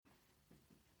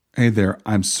Hey there,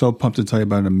 I'm so pumped to tell you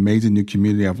about an amazing new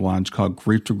community I've launched called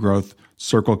Grief to Growth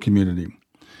Circle Community.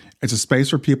 It's a space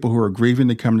for people who are grieving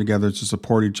to come together to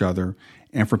support each other,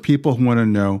 and for people who want to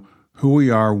know who we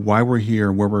are, why we're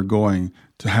here, where we're going,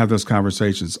 to have those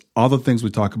conversations, all the things we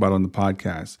talk about on the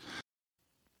podcast.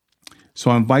 So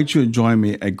I invite you to join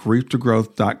me at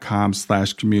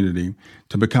grieftogrowth.com/community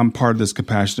to become part of this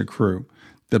compassionate crew.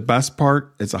 The best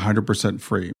part, it's 100%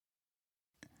 free.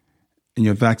 And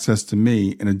you have access to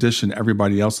me in addition to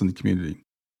everybody else in the community.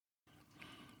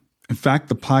 In fact,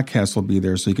 the podcast will be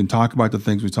there so you can talk about the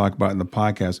things we talk about in the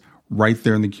podcast right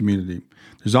there in the community.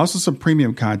 There's also some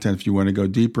premium content if you want to go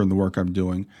deeper in the work I'm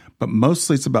doing, but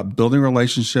mostly it's about building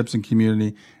relationships and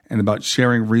community and about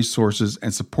sharing resources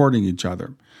and supporting each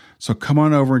other. So come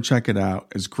on over and check it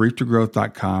out. It's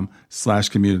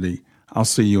grieftogrowth.com/community. I'll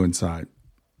see you inside.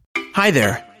 Hi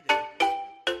there.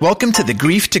 Welcome to the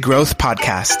Grief to Growth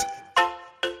podcast.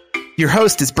 Your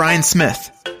host is Brian Smith,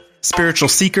 spiritual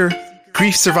seeker,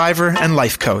 grief survivor, and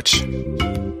life coach.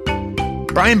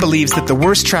 Brian believes that the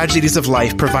worst tragedies of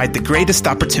life provide the greatest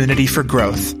opportunity for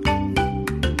growth.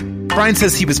 Brian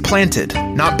says he was planted,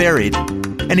 not buried,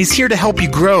 and he's here to help you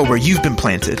grow where you've been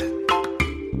planted.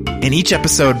 In each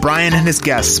episode, Brian and his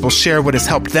guests will share what has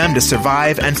helped them to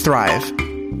survive and thrive.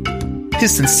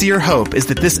 His sincere hope is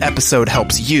that this episode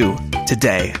helps you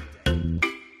today.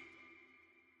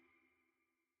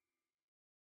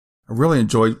 I really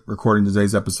enjoyed recording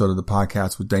today's episode of the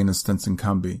podcast with Dana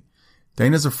Stinson-Cumbie.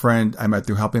 Dana's a friend I met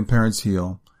through Helping Parents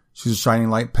Heal. She's a Shining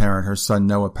Light parent. Her son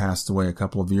Noah passed away a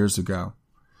couple of years ago.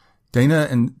 Dana,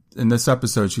 in this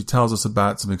episode, she tells us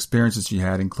about some experiences she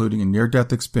had, including a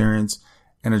near-death experience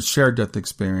and a shared death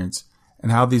experience,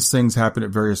 and how these things happen at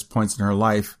various points in her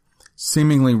life,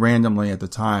 seemingly randomly at the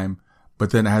time,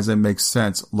 but then as it makes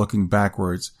sense looking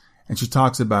backwards. And she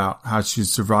talks about how she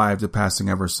survived the passing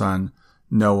of her son,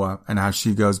 Noah, and how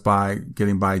she goes by,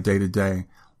 getting by day to day,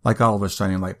 like all of us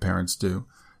Shining Light parents do.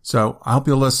 So I hope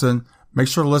you'll listen. Make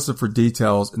sure to listen for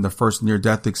details in the first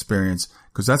near-death experience,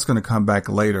 because that's going to come back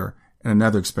later in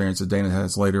another experience that Dana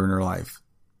has later in her life.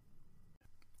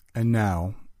 And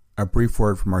now, a brief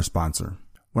word from our sponsor.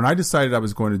 When I decided I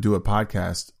was going to do a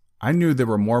podcast, I knew there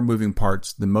were more moving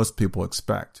parts than most people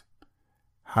expect.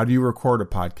 How do you record a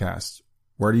podcast?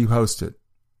 Where do you host it?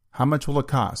 How much will it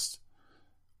cost?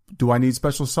 Do I need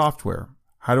special software?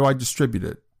 How do I distribute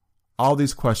it? All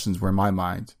these questions were in my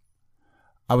mind.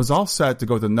 I was all set to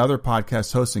go with another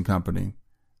podcast hosting company.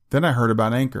 Then I heard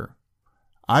about Anchor.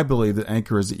 I believe that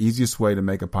Anchor is the easiest way to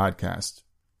make a podcast.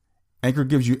 Anchor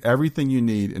gives you everything you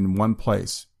need in one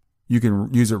place. You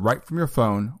can use it right from your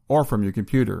phone or from your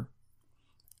computer.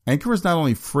 Anchor is not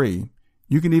only free,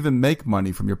 you can even make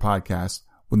money from your podcast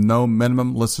with no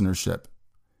minimum listenership.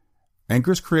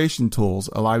 Anchor's creation tools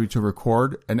allow you to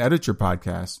record and edit your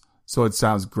podcast so it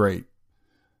sounds great.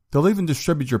 They'll even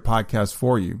distribute your podcast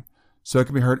for you so it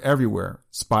can be heard everywhere: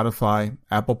 Spotify,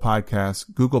 Apple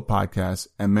Podcasts, Google Podcasts,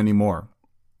 and many more.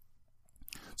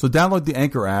 So download the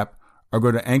Anchor app or go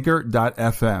to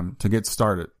anchor.fm to get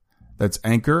started. That's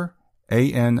Anchor,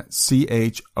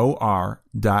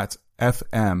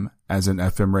 ANCHOR.FM as in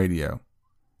FM radio.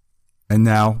 And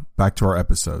now back to our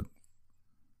episode.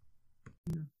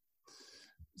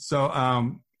 So,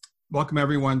 welcome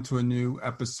everyone to a new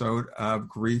episode of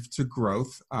Grief to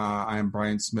Growth. I am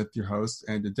Brian Smith, your host,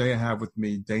 and today I have with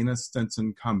me Dana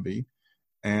Stinson-Cumbie.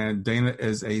 And Dana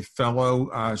is a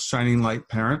fellow Shining Light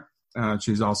parent.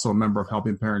 She's also a member of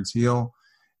Helping Parents Heal.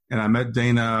 And I met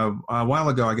Dana a while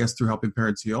ago, I guess, through Helping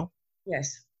Parents Heal.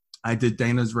 Yes. I did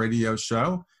Dana's radio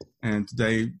show, and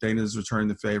today Dana's returning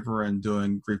the favor and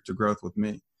doing Grief to Growth with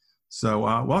me. So,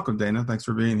 welcome, Dana. Thanks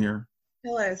for being here.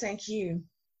 Hello. Thank you.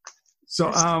 So,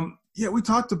 we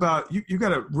talked about, you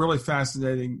got a really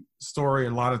fascinating story, a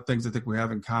lot of things I think we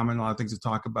have in common, a lot of things to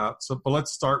talk about. So, but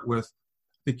let's start with,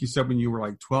 I think you said when you were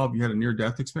like 12, you had a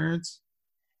near-death experience?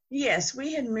 Yes,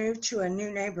 we had moved to a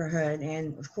new neighborhood,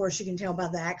 and of course you can tell by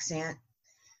the accent,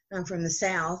 I'm from the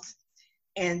South,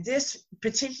 and this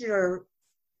particular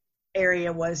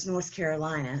area was North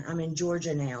Carolina. I'm in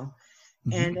Georgia now.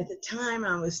 Mm-hmm. And at the time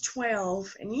I was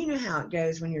 12, and you know how it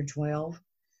goes when you're 12.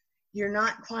 You're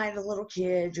not quite a little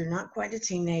kid. You're not quite a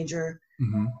teenager.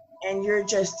 Mm-hmm. And you're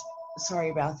just,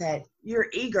 sorry about that, you're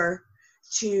eager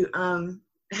to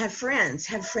have friends,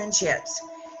 have friendships.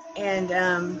 And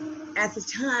at the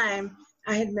time,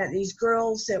 I had met these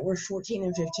girls that were 14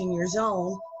 and 15 years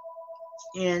old.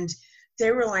 And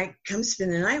they were like, come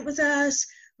spend the night with us.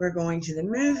 We're going to the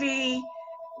movie.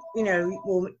 You know,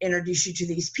 we'll introduce you to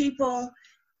these people.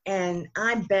 And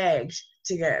I begged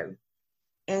to go.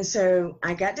 And so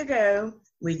I got to go.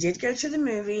 We did go to the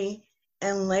movie,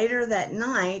 And later that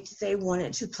night, they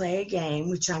wanted to play a game,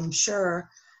 which I'm sure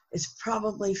is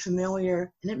probably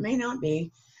familiar, and it may not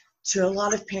be, to a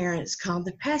lot of parents, called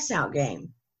the pass out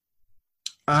game.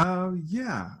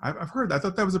 Yeah, I've heard that. I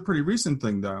thought that was a pretty recent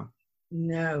thing, though.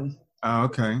 No. Oh,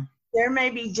 okay. There may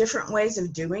be different ways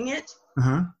of doing it,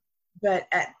 Uh-huh. but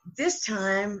at this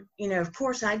time, of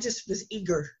course, I just was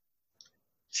eager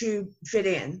to fit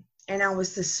in. And I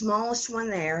was the smallest one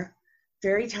there,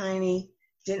 very tiny,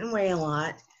 didn't weigh a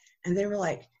lot. And they were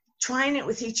like trying it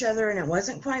with each other, and it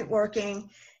wasn't quite working.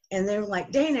 And they were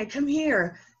like, Dana, come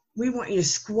here. We want you to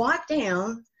squat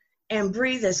down and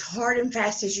breathe as hard and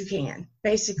fast as you can.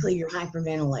 Basically, you're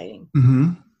hyperventilating.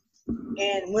 Mm-hmm.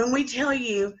 And when we tell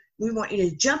you, we want you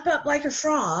to jump up like a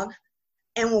frog,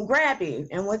 and we'll grab you.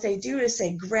 And what they do is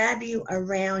they grab you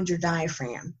around your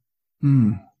diaphragm.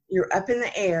 Mm. You're up in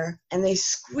the air, and they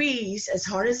squeeze as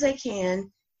hard as they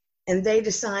can, and they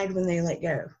decide when they let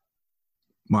go.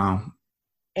 Wow.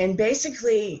 And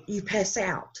basically, you pass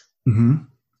out. Mm-hmm.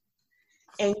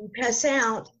 And you pass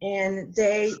out, and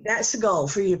that's the goal,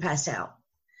 for you to pass out.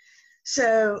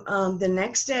 So the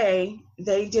next day,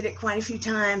 they did it quite a few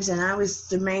times, and I was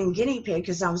the main guinea pig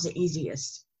because I was the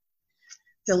easiest.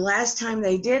 The last time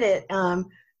they did it,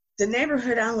 the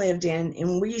neighborhood I lived in,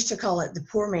 and we used to call it the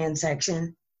poor man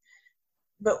section,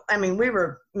 but I mean, we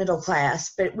were middle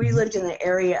class, but we lived in the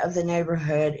area of the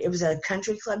neighborhood. It was a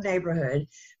country club neighborhood,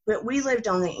 but we lived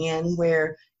on the end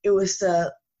where it was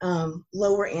the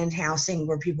lower end housing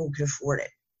where people could afford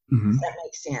it. Mm-hmm. That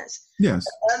makes sense. Yes.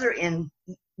 The other end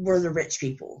were the rich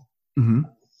people. Mm-hmm.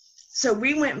 So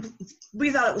we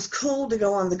thought it was cool to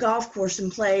go on the golf course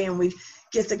and play, and we'd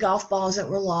get the golf balls that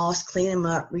were lost, clean them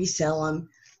up, resell them.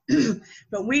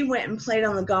 But we went and played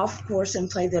on the golf course and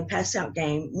played the pass out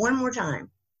game one more time.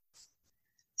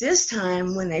 This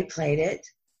time when they played it,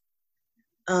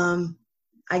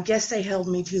 I guess they held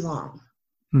me too long.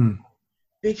 Hmm.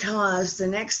 Because the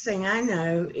next thing I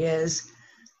know is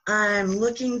I'm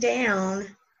looking down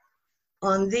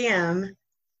on them,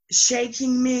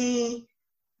 shaking me,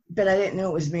 but I didn't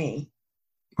know it was me.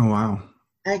 Oh, wow.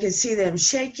 I could see them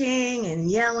shaking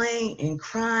and yelling and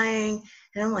crying.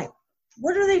 And I'm like,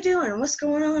 what are they doing? What's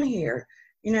going on here?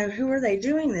 Who are they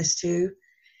doing this to?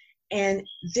 And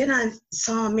then I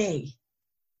saw me.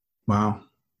 Wow.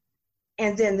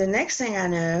 And then the next thing I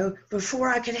know, before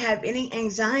I could have any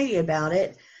anxiety about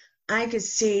it, I could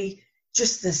see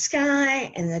just the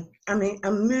sky and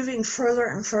I'm moving further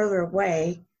and further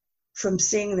away from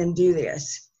seeing them do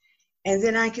this. And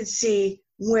then I could see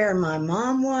where my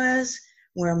mom was,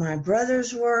 where my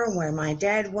brothers were, where my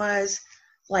dad was,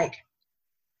 like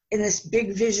in this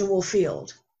big visual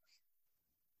field.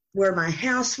 Where my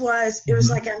house was, it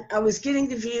was like I was getting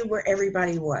to view where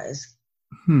everybody was.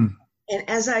 Hmm. And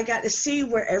as I got to see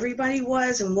where everybody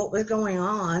was and what was going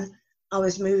on, I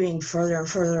was moving further and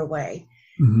further away.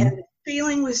 Mm-hmm. And the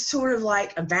feeling was sort of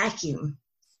like a vacuum.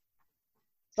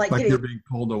 Like you're being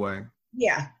pulled away.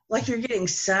 Yeah, like you're getting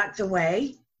sucked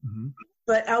away. Mm-hmm.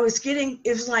 But it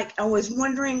was like I was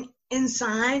wondering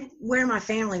inside where my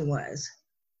family was.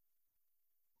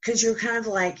 Because you're kind of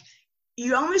like,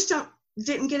 you almost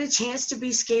didn't get a chance to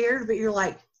be scared, but you're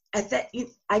like, at that,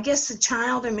 I guess the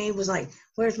child in me was like,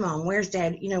 where's mom? Where's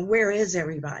dad? Where is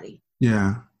everybody?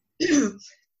 Yeah.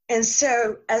 And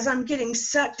so as I'm getting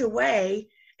sucked away,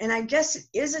 and I guess it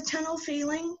is a tunnel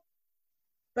feeling,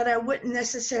 but I wouldn't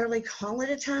necessarily call it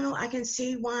a tunnel. I can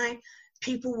see why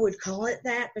people would call it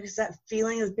that, because that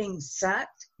feeling of being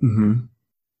sucked mm-hmm.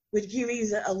 would give you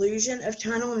the illusion of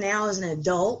tunnel now as an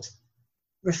adult,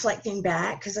 reflecting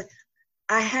back, because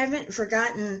I haven't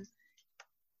forgotten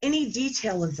any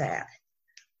detail of that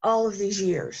all of these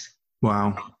years.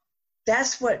 Wow.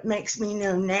 That's what makes me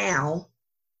know now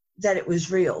that it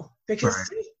was real,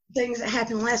 because things that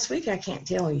happened last week I can't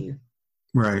tell you.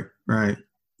 Right.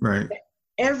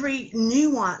 Every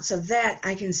nuance of that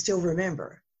I can still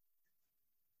remember.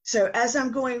 So as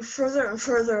I'm going further and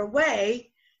further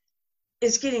away,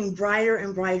 it's getting brighter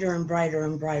and brighter and brighter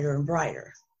and brighter and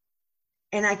brighter.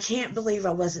 And I can't believe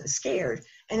I wasn't scared.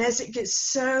 And as it gets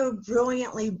so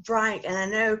brilliantly bright, and I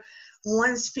know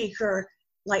one speaker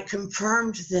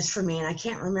confirmed this for me, and I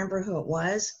can't remember who it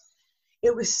was.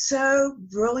 It was so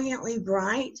brilliantly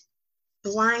bright,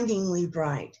 blindingly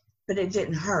bright, but it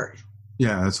didn't hurt.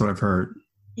 Yeah, that's what I've heard.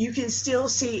 You can still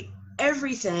see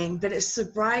everything, but it's the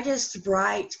brightest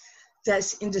bright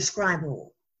that's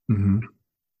indescribable. Mm-hmm.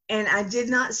 And I did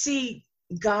not see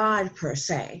God per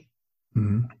se.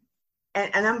 Mm-hmm.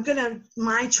 And I'm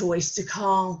my choice to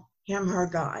call him, her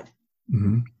God.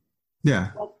 Mm-hmm.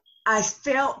 Yeah. I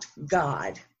felt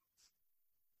God.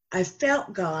 I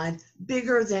felt God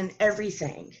bigger than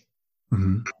everything.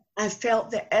 Mm-hmm. I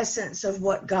felt the essence of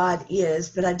what God is,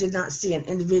 but I did not see an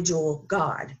individual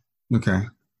God. Okay.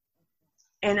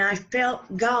 And I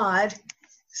felt God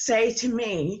say to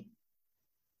me,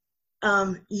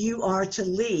 you are to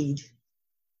lead,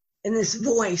 in this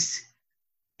voice.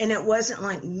 And it wasn't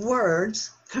like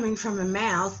words coming from a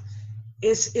mouth.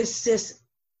 It's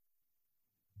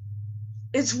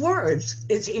words.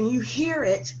 And you hear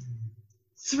it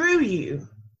through you.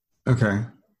 Okay.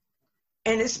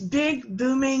 And it's big,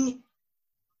 booming,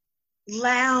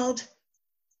 loud,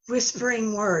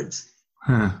 whispering words.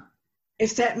 Huh.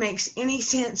 If that makes any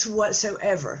sense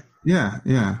whatsoever. Yeah.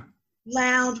 Yeah.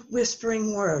 Loud,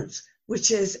 whispering words,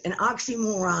 which is an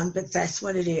oxymoron, but that's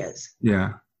what it is.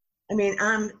 Yeah. I mean,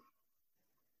 I'm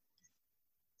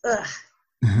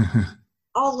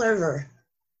all over.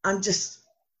 I'm just,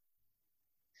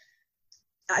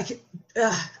 I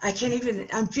can't even,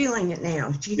 I'm feeling it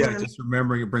now. Do you know what I mean? Just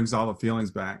remembering it brings all the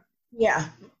feelings back. Yeah.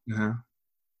 Uh-huh.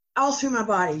 All through my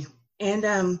body. And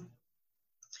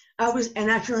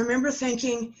I can remember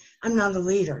thinking, I'm not a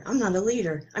leader. I'm not a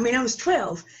leader. I mean, I was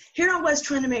 12. Here I was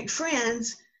trying to make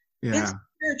friends. Yeah.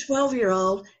 You're a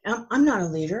 12-year-old. I'm not a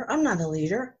leader. I'm not a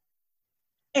leader.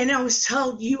 And I was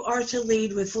told you are to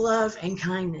lead with love and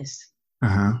kindness.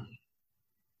 Uh-huh.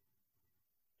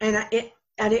 And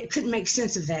I couldn't make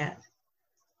sense of that.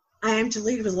 I am to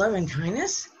lead with love and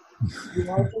kindness. You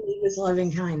are to lead with love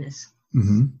and kindness.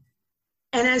 Mm-hmm.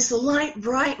 And as the light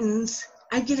brightens,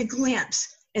 I get a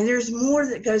glimpse. And there's more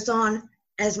that goes on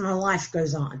as my life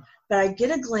goes on. But I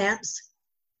get a glimpse.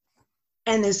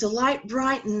 And as the light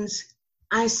brightens,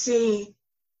 I see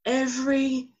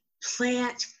every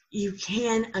plant you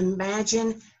can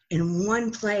imagine in one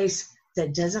place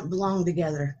that doesn't belong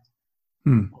together.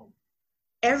 Hmm.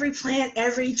 Every plant,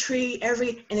 every tree,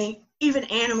 and even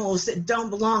animals that don't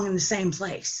belong in the same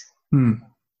place. Hmm.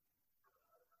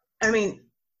 I mean,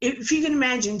 if you can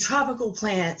imagine tropical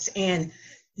plants and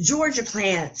Georgia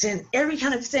plants and every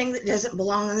kind of thing that doesn't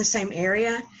belong in the same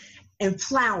area, and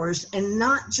flowers, and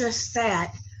not just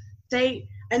that. I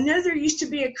know there used to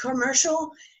be a commercial,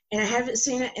 and I haven't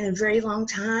seen it in a very long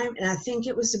time, and I think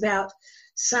it was about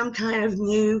some kind of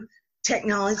new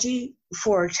technology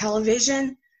for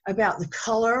television about the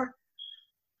color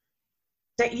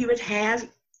that you would have,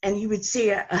 and you would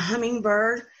see a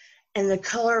hummingbird, and the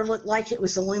color looked like it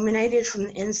was illuminated from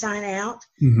the inside out.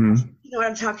 Mm-hmm. You know what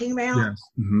I'm talking about? Yes.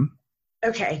 Mm-hmm.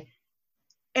 Okay.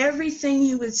 Everything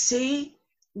you would see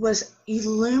was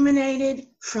illuminated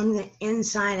from the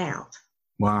inside out.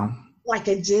 Wow. Like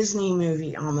a Disney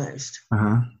movie almost.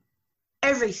 Uh-huh.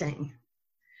 Everything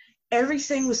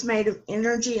was made of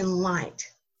energy and light,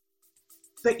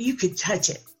 but you could touch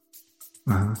it.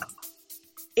 Uh-huh.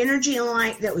 Energy and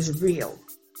light that was real.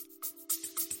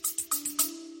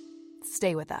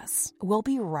 Stay with us. We'll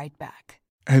be right back.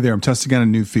 Hey there, I'm testing out a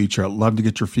new feature. I'd love to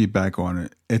get your feedback on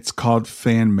it. It's called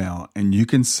Fan Mail, and you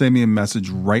can send me a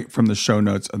message right from the show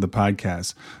notes of the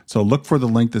podcast. So look for the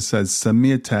link that says send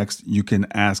me a text. You can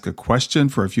ask a question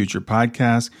for a future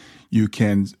podcast. You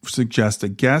can suggest a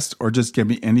guest or just give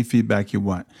me any feedback you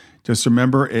want. Just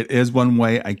remember, it is one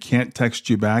way. I can't text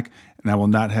you back, and I will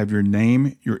not have your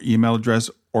name, your email address,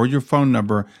 or your phone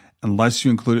number unless you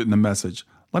include it in the message.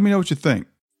 Let me know what you think.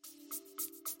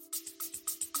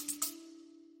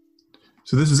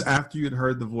 So this is after you had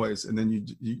heard the voice, and then you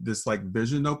this like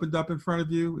vision opened up in front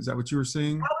of you. Is that what you were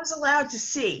seeing? I was allowed to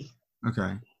see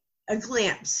Okay. a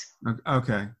glimpse.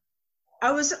 Okay.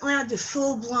 I wasn't allowed to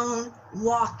full-blown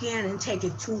walk in and take a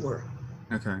tour.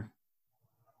 Okay.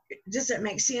 Does that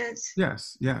make sense?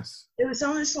 Yes. Yes. It was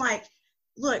almost like,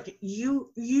 look,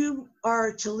 you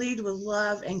are to lead with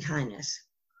love and kindness.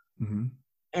 Mm-hmm.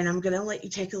 And I'm going to let you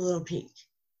take a little peek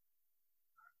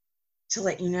to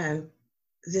let you know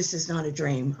this is not a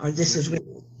dream or this is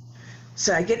real.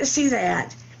 So I get to see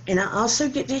that. And I also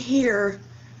get to hear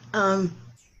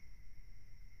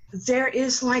there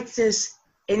is like this,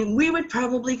 and we would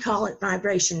probably call it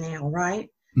vibration now, right?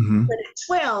 Mm-hmm. But at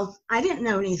 12, I didn't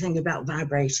know anything about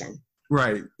vibration.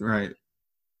 Right. Right.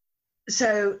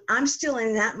 So I'm still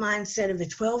in that mindset of a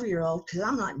 12-year-old because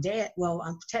I'm not dead. Well,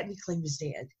 I technically was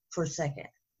dead for a second.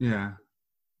 Yeah.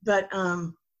 But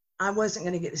I wasn't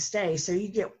going to get to stay. So you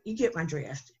get my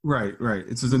drift. Right. Right.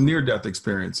 It's a near-death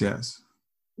experience. Yes.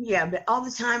 Yeah, but all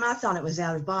the time I thought it was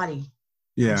out of body.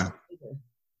 Yeah.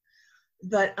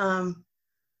 But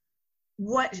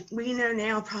what we know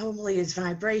now probably is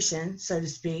vibration, so to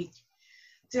speak.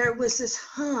 There was this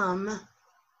hum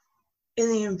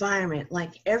in the environment,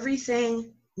 like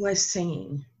everything was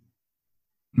singing.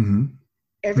 Mm-hmm.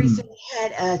 Everything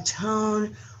had a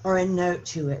tone or a note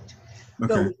to it.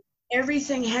 Okay. But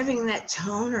everything having that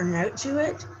tone or note to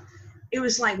it, it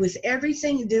was like with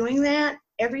everything doing that,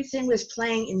 everything was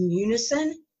playing in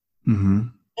unison. Mm-hmm.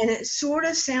 And it sort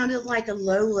of sounded like a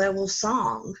low-level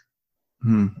song.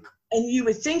 Mm-hmm. And you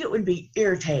would think it would be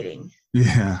irritating.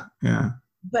 Yeah, yeah.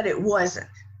 But it wasn't.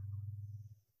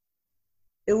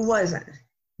 It wasn't.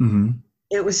 Mm-hmm.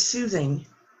 It was soothing.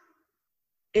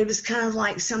 It was kind of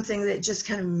like something that just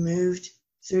kind of moved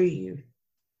through you.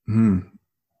 Mm-hmm.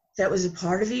 That was a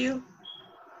part of you.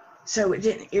 So it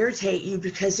didn't irritate you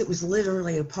because it was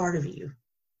literally a part of you.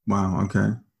 Wow,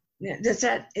 okay. Does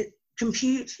that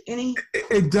compute any?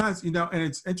 It does, and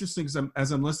it's interesting because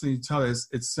as I'm listening to tell this,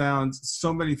 it sounds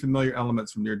so many familiar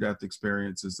elements from near-death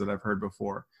experiences that I've heard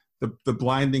before. The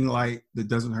blinding light that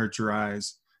doesn't hurt your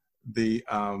eyes, the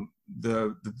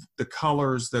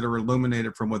colors that are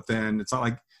illuminated from within. It's not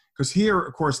like, because here,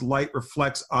 of course, light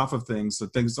reflects off of things, so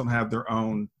things don't have their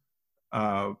own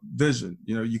vision.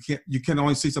 You can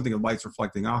only see something and light's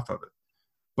reflecting off of it.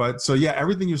 But so yeah,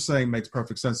 everything you're saying makes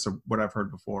perfect sense to what I've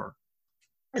heard before.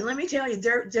 And let me tell you,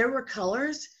 there were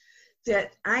colors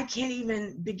that I can't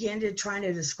even begin to try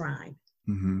to describe.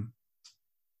 Mm-hmm.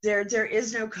 There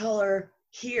is no color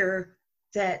here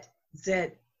that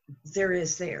there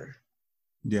is there.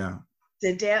 Yeah.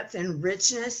 The depth and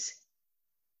richness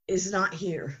is not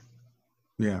here.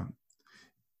 Yeah.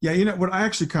 Yeah, what I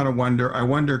actually kind of I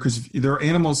wonder because there are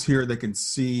animals here that can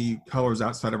see colors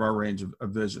outside of our range of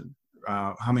vision.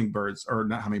 Hummingbirds, or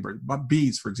not hummingbirds, but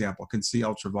bees, for example, can see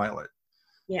ultraviolet.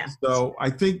 Yeah. So I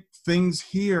think things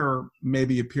here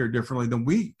maybe appear differently than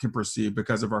we can perceive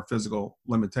because of our physical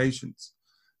limitations.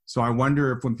 So I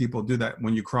wonder if when people do that,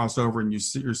 when you cross over and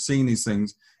you're seeing these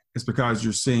things, it's because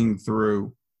you're seeing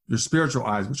through your spiritual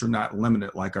eyes, which are not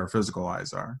limited like our physical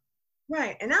eyes are.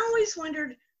 Right. And I always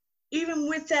wondered, even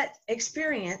with that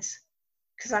experience,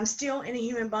 because I'm still in a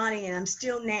human body and I'm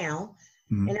still now,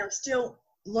 Mm-hmm. and I'm still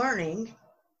learning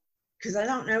because I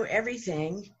don't know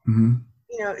everything. Mm-hmm.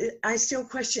 I still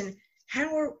question,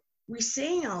 how are we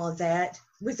seeing all of that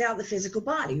without the physical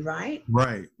body, right?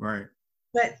 Right.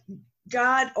 But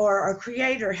God or our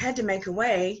creator had to make a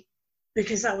way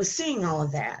because I was seeing all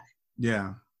of that.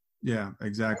 Yeah,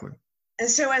 exactly. And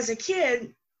so as a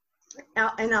kid,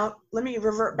 let me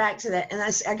revert back to that. And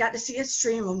I got to see a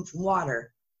stream of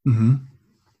water. Mm-hmm.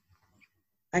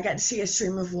 I got to see a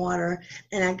stream of water,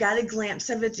 and I got a glimpse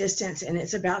of a distance, and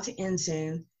it's about to end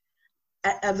soon,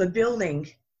 of a building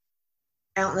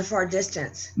out in the far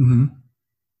distance. Mm-hmm.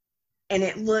 And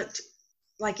it looked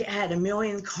like it had 1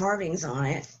 million carvings on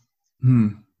it.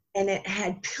 Mm-hmm. And it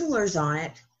had pillars on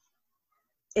it.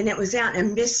 And it was out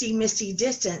in a misty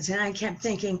distance. And I kept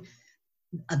thinking,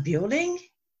 a building?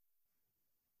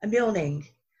 A building.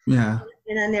 Yeah.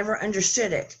 And I never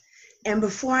understood it. And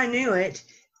before I knew it,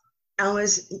 I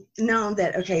was known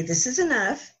that, okay, this is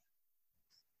enough.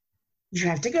 You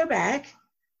have to go back.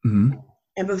 Mm-hmm.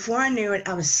 And before I knew it,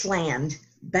 I was slammed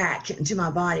back into my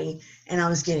body, and I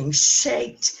was getting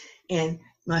shaked, and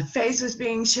my face was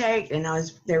being shaken,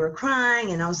 and they were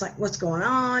crying, and I was like, what's going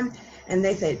on? And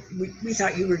they said, we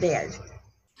thought you were dead.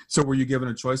 So were you given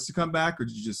a choice to come back, or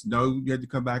did you just know you had to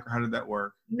come back, or how did that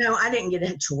work? No, I didn't get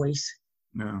a choice.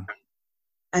 No.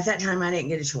 At that time, I didn't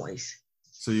get a choice.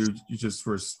 So you just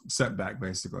were set back,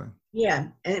 basically. Yeah,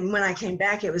 and when I came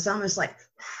back, it was almost like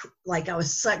I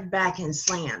was sucked back and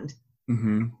slammed.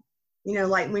 Mm-hmm.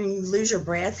 Like when you lose your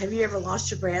breath. Have you ever lost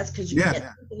your breath because you hit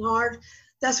something hard?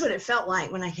 That's what it felt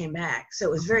like when I came back. So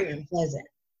it was very unpleasant.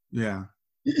 Yeah.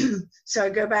 So I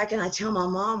go back and I tell my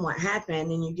mom what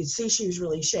happened, and you could see she was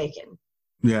really shaken.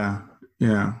 Yeah.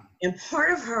 And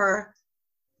part of her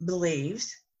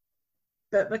believes,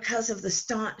 but because of the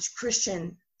staunch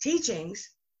Christian teachings,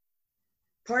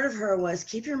 part of her was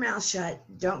keep your mouth shut,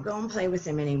 don't go and play with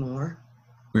them anymore.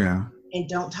 Yeah. And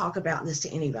don't talk about this to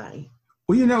anybody.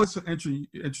 Well, it's so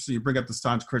interesting you bring up the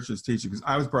staunch Christians teaching, because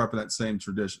I was brought up in that same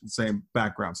tradition, same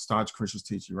background, staunch Christians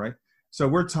teaching, right? So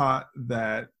we're taught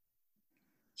that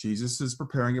Jesus is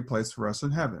preparing a place for us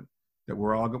in heaven, that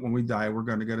we're all, when we die, we're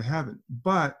going to go to heaven.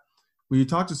 But when you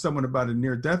talk to someone about a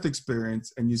near-death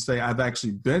experience and you say, I've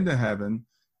actually been to heaven,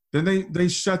 then they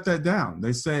shut that down.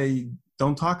 They say,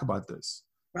 don't talk about this.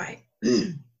 Right.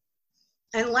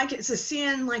 And like it's a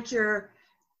sin, like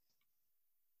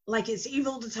it's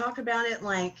evil to talk about it,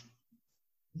 like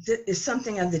it's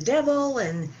something of the devil,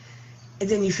 and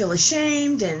then you feel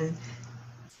ashamed, and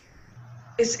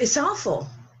it's awful.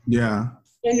 Yeah.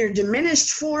 And you're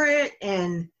diminished for it,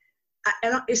 and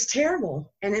it's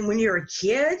terrible. And then when you're a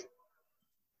kid,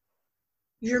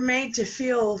 you're made to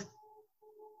feel,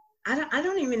 I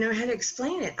don't even know how to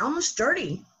explain it, almost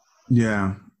dirty.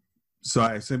 Yeah. So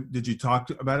I said, did you talk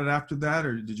about it after that,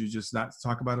 or did you just not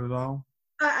talk about it at all?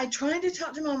 I tried to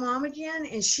talk to my mom again,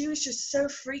 and she was just so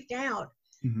freaked out.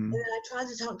 Mm-hmm. And then I tried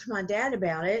to talk to my dad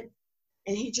about it,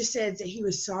 and he just said that he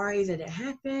was sorry that it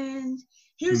happened.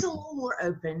 He was a little more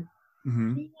open.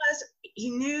 Mm-hmm. He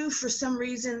knew for some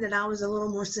reason that I was a little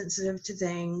more sensitive to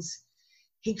things.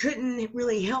 He couldn't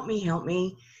really help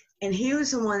me, and he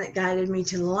was the one that guided me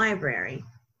to the library.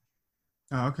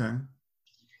 Oh, okay.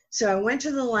 So I went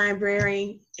to the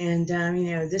library, and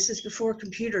this is before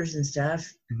computers and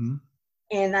stuff. Mm-hmm.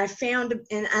 And I found,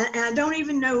 and I don't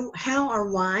even know how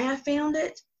or why I found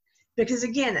it, because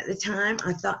again, at the time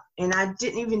I thought, and I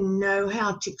didn't even know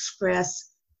how to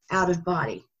express out of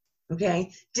body.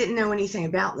 Okay. Didn't know anything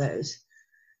about those.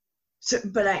 So,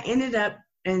 but I ended up,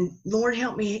 and Lord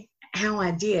help me how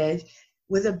I did,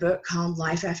 with a book called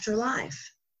Life After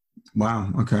Life. Wow.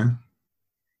 Okay.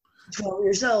 12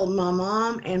 years old, my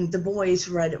mom and the boys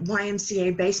were at a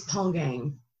YMCA baseball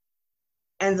game,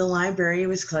 and the library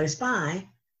was close by.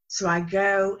 So I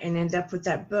go and end up with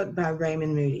that book by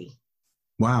Raymond Moody.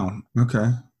 Wow. Okay.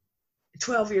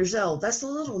 12 years old. That's a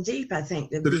little deep, I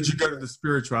think. So did you go to the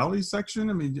spirituality section?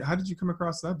 I mean, how did you come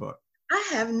across that book? I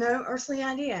have no earthly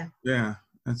idea. Yeah,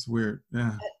 that's weird. Yeah.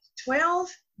 At 12,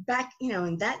 back,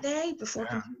 in that day before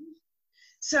computers.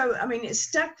 So, I mean, it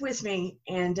stuck with me.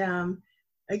 And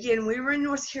again, we were in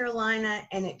North Carolina,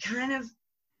 and it kind of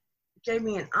gave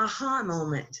me an aha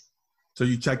moment. So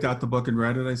you checked out the book and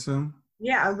read it, I assume?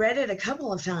 Yeah, I read it a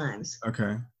couple of times.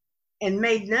 Okay. And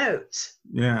made notes.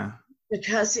 Yeah.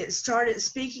 Because it started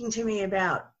speaking to me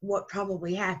about what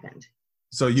probably happened.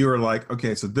 So you were like,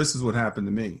 okay, so this is what happened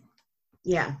to me.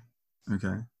 Yeah.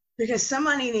 Okay. Because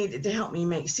somebody needed to help me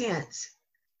make sense,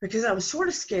 because I was sort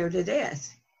of scared to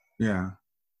death. Yeah.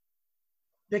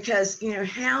 Because,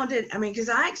 because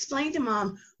I explained to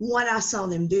Mom what I saw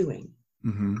them doing.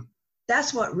 Mm-hmm.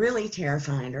 That's what really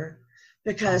terrified her.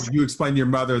 Because you explained to your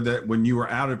mother that when you were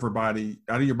out of your body,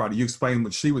 you explained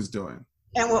what she was doing.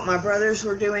 And what my brothers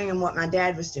were doing and what my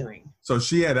dad was doing. So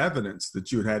she had evidence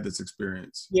that you had this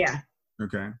experience. Yeah.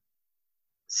 Okay.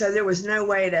 So there was no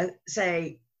way to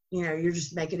say, you're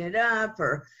just making it up,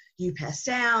 or you passed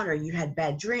out, or you had a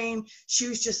bad dream. She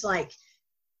was just like,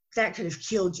 that could have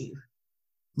killed you.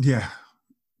 Yeah.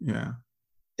 Yeah.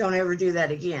 Don't ever do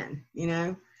that again,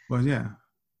 Well, yeah.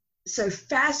 So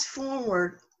fast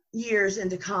forward years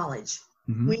into college,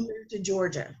 mm-hmm. We moved to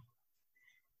Georgia.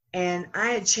 And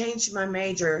I had changed my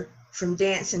major from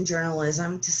dance and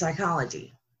journalism to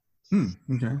psychology.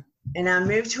 Okay. And I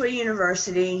moved to a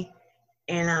university,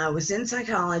 and I was in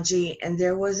psychology, and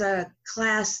there was a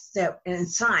class in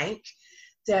psych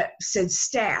that said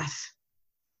staff,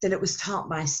 that it was taught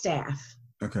by staff.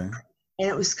 Okay. And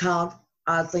it was called,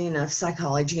 oddly enough,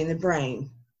 Psychology in the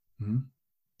Brain. Mm-hmm.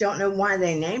 Don't know why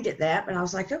they named it that, but I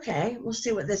was like, okay, we'll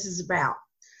see what this is about.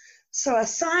 So I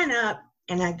sign up,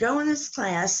 and I go in this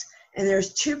class, and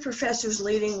there's two professors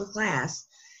leading the class,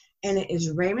 and it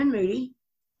is Raymond Moody,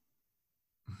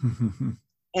 and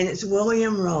it's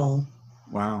William Roll.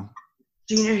 Wow.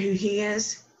 Do you know who he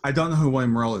is? I don't know who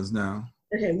William Roll is now.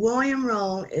 Okay, William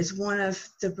Roll is one of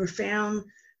the profound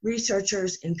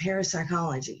researchers in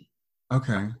parapsychology.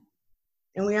 Okay.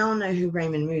 And we all know who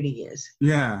Raymond Moody is.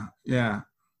 Yeah, yeah.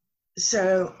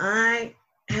 So I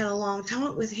had a long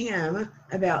talk with him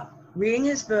about reading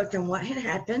his book and what had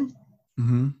happened.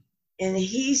 Mm-hmm. And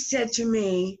he said to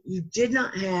me, you did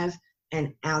not have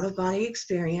an out-of-body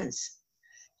experience.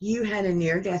 You had a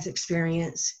near-death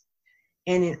experience.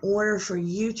 And in order for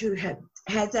you to have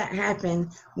had that happen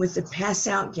with the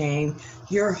pass-out game,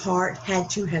 your heart had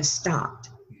to have stopped.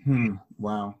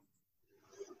 Wow.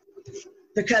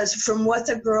 Because from what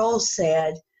the girls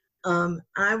said,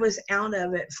 I was out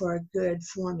of it for a good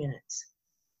 4 minutes.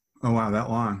 Oh, wow, that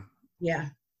long? Yeah.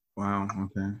 Wow,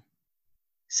 okay.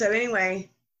 So anyway,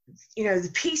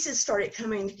 the pieces started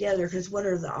coming together, because what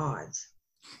are the odds?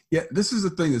 Yeah, this is the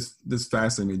thing that's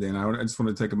fascinating me, Dana. I just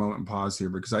want to take a moment and pause here,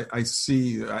 because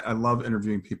I love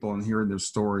interviewing people and hearing their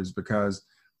stories, because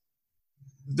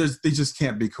they just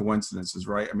can't be coincidences,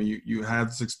 right? I mean, you have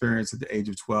this experience at the age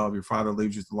of 12, your father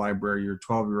leaves you at the library, you're a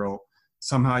 12-year-old,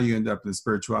 somehow you end up in the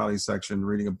spirituality section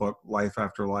reading a book, Life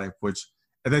After Life, which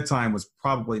at that time was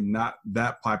probably not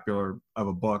that popular of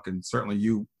a book, and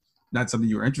certainly not something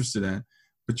you were interested in.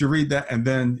 But you read that, and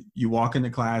then you walk into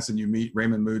class and you meet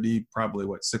Raymond Moody, probably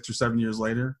 6 or 7 years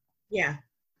later? Yeah.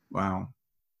 Wow.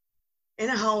 In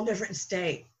a whole different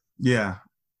state. Yeah,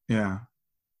 yeah.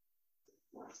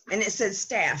 And it said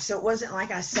staff, so it wasn't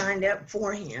like I signed up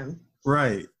for him.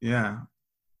 Right, yeah.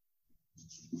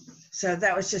 So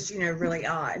that was just, really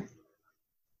odd.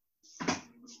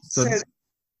 So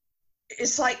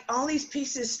it's like all these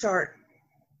pieces start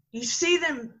you see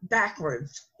them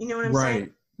backwards. You know what I'm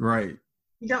saying? Right.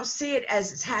 You don't see it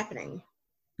as it's happening.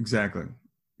 Exactly.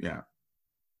 Yeah.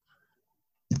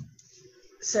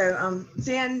 So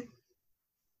then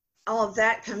all of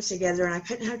that comes together, and I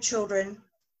couldn't have children.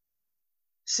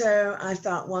 So I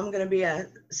thought, well, I'm going to be a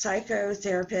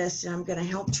psychotherapist, and I'm going to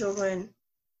help children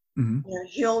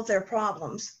heal their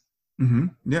problems.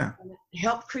 Yeah.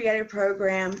 Help create a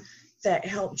program that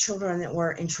helped children that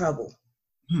were in trouble.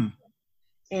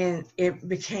 And it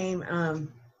became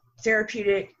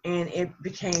therapeutic, and it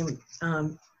became,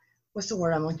 what's the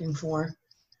word I'm looking for?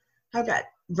 I've got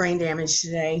brain damage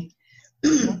today.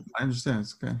 I understand.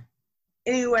 It's okay.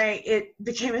 Anyway, it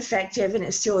became effective, and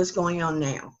it still is going on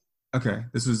now. Okay.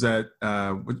 This was at,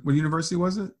 what university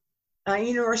was it?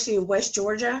 University of West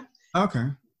Georgia. Okay.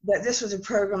 But this was a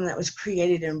program that was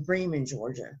created in Bremen,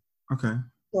 Georgia. Okay.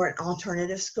 For an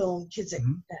alternative school, kids that got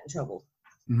in trouble.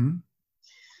 Mm-hmm.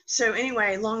 So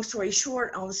anyway, long story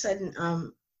short, all of a sudden,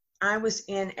 I was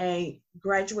in a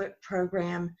graduate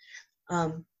program.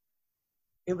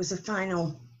 It was a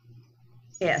final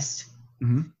test.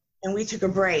 And we took a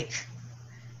break.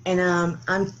 And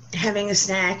I'm having a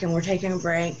snack, and we're taking a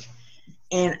break.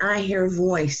 And I hear a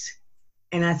voice.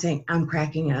 And I think, I'm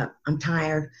cracking up. I'm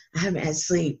tired. I haven't had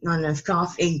sleep, not enough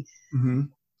coffee. And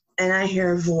I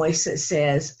hear a voice that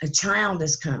says, a child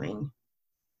is coming.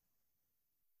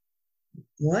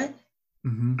 What?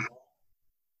 And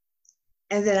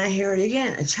then I hear it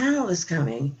again, a child is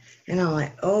coming. And I'm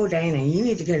like, oh, Dana, you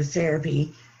need to go to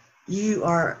therapy. You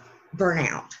are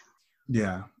burnout.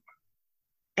 Yeah.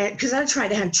 And because I tried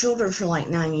to have children for like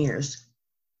 9 years.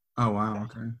 Oh, wow.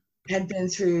 Okay. Had been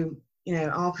through,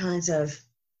 all kinds of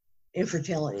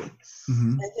infertility.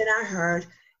 And then I heard,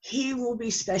 he will be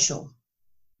special.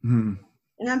 And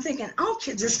I'm thinking, all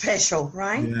kids are special,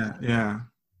 right? Yeah.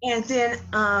 And then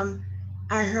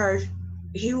I heard,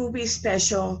 he will be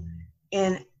special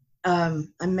in a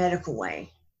medical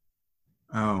way.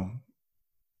 Oh.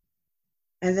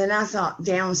 And then I thought,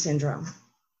 Down syndrome.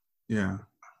 Yeah.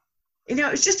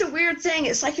 It's just a weird thing.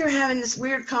 It's like you're having this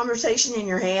weird conversation in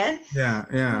your head.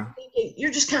 Yeah.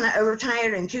 You're just kind of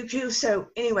overtired and cuckoo. So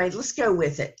anyway, let's go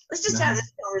with it. Let's just have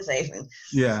this conversation.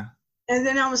 Yeah. And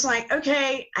then I was like,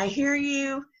 okay, I hear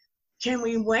you. Can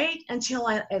we wait until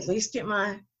I at least get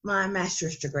my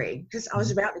master's degree? Because I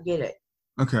was about to get it.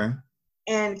 Okay.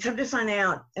 And come to find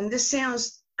out, and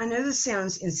I know this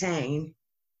sounds insane,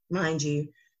 mind you,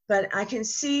 but I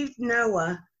conceived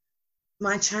Noah,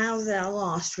 my child that I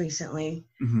lost recently,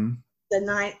 the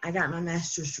night I got my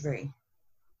master's degree.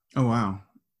 Oh, wow.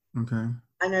 Okay.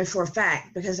 I know for a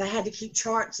fact, because I had to keep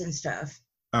charts and stuff.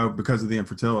 Oh, because of the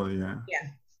infertility, yeah. Yeah.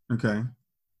 Okay.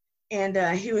 And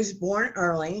he was born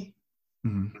early.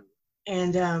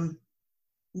 And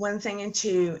one thing and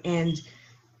two, and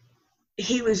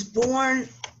he was born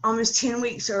almost 10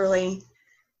 weeks early.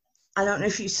 I don't know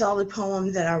if you saw the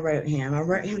poem that I wrote him. I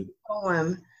wrote him a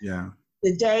poem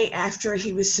the day after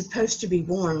he was supposed to be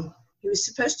born. He was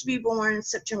supposed to be born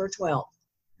September 12th.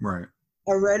 Right.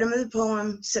 I wrote him the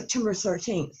poem September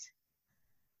 13th.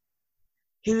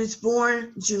 He was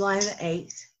born July the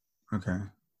 8th. Okay.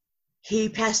 He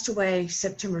passed away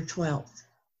September 12th.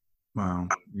 Wow.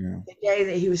 Yeah. The day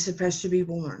that he was supposed to be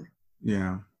born.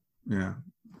 Yeah.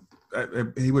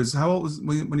 He was, how old was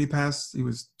when he passed? He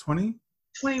was 20?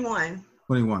 21.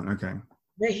 21. Okay.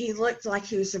 But he looked like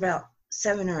he was about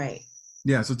 7 or 8.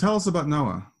 Yeah. So tell us about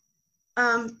Noah.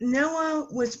 Noah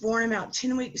was born about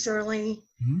 10 weeks early.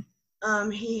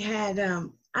 He had,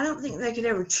 I don't think they could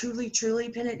ever truly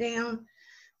pin it down,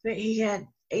 but he had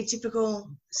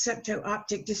atypical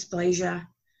septo-optic dysplasia.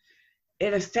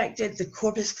 It affected the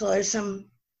corpus callosum,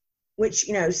 which,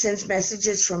 sends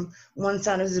messages from one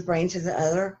side of the brain to the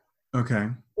other. Okay.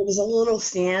 It was a little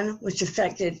thin, which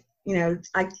affected,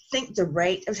 I think the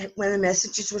rate of when the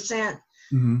messages were sent.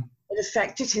 It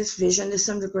affected his vision to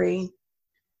some degree.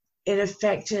 It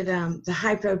affected the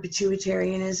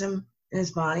hypopituitarianism in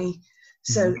his body.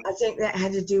 So I think that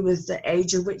had to do with the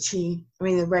age of which the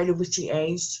rate at which he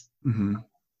aged.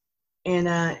 And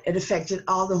it affected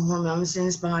all the hormones in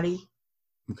his body.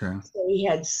 Okay. So he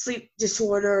had sleep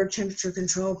disorder, temperature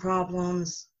control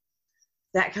problems,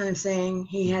 that kind of thing.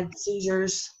 He had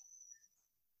seizures,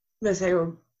 but they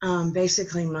were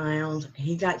basically mild.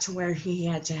 He got to where he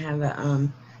had to have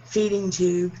a feeding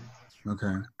tube.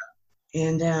 Okay.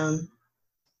 And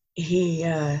he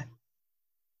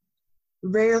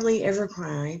rarely ever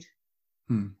cried.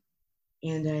 And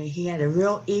he had a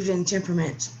real even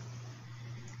temperament.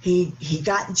 He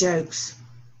got jokes.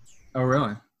 Oh,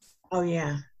 really? Oh,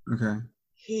 yeah. Okay.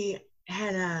 He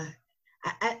had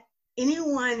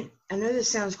anyone, I know this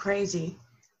sounds crazy,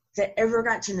 that ever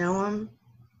got to know him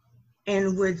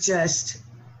and would just,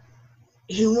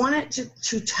 he wanted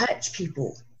to touch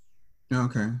people.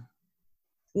 Okay.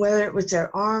 Whether it was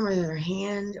their arm or their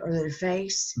hand or their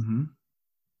face. Mm-hmm.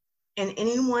 And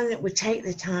anyone that would take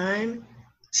the time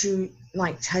to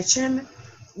like touch him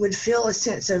would feel a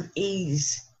sense of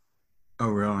ease. Oh,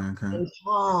 really? Okay. And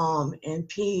calm and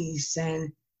peace.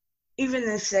 And even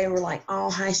if they were like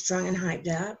all high strung and hyped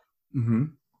up, mm-hmm.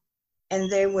 and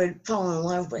they would fall in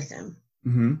love with him.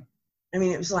 Mm-hmm. I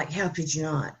mean, it was like, how could you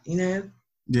not, you know?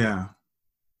 Yeah.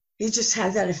 He just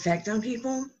had that effect on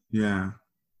people. Yeah.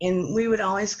 And we would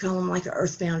always call him like an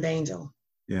earthbound angel.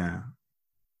 Yeah.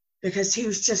 Because he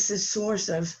was just this source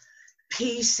of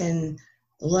peace and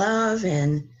love.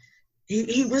 And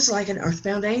he was like an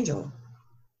earthbound angel.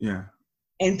 Yeah.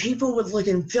 And people would look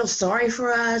and feel sorry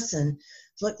for us and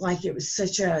look like it was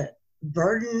such a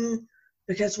burden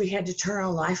because we had to turn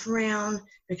our life around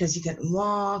because he couldn't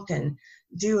walk and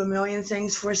do a million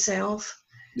things for himself.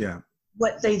 Yeah.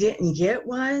 What they didn't get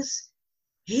was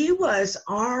he was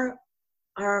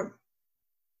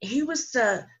he was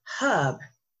the hub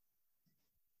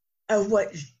of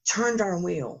what turned our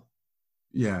wheel.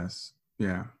 Yes.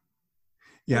 Yeah.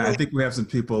 Yeah. I think we have some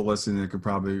people listening that could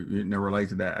probably, relate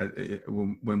to that.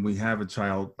 When we have a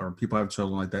child or people have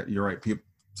children like that, you're right.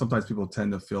 Sometimes people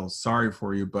tend to feel sorry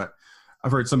for you, but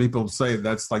I've heard some people say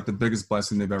that's like the biggest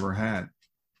blessing they've ever had.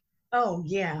 Oh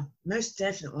yeah, most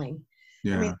definitely.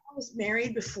 Yeah. I mean, I was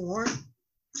married before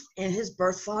and his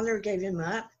birth father gave him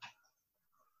up.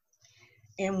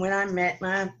 And when I met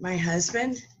my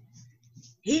husband,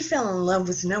 he fell in love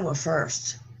with Noah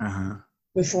first. Uh-huh.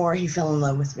 Before he fell in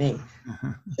love with me.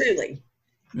 Uh-huh. Truly.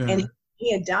 Yeah. And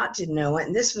he adopted Noah.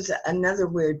 And this was another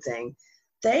weird thing.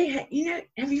 Have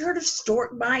you heard of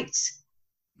stork bites?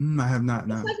 I have not,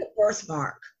 no. It's like a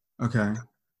birthmark. Okay.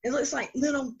 It looks like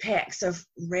little pecks of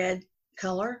red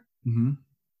color. Mm-hmm.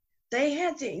 They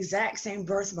had the exact same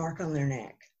birthmark on their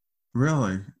neck.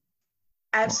 Really?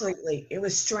 Absolutely. It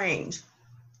was strange.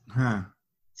 Huh.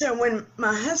 So when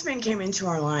my husband came into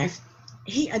our life,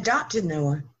 he adopted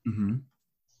Noah. Mm-hmm.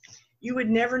 You would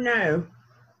never know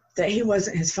that he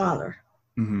wasn't his father.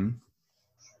 Mm-hmm.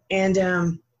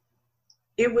 And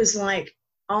it was like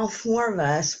all four of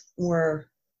us were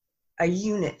a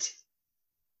unit.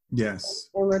 Yes.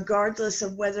 Or regardless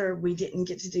of whether we didn't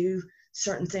get to do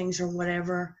certain things or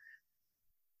whatever,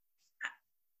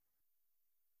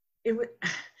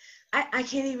 I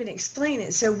can't even explain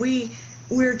it. So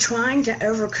we're trying to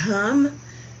overcome,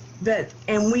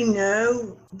 and we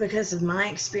know because of my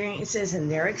experiences and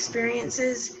their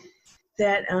experiences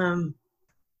that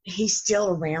he's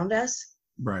still around us.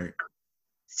 Right.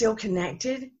 Still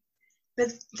connected. But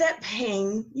that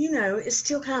pain, is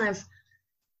still kind of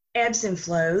ebbs and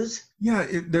flows. Yeah,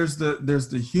 there's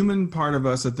the human part of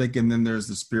us, I think, and then there's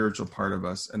the spiritual part of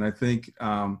us. And I think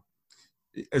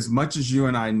as much as you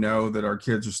and I know that our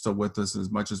kids are still with us, as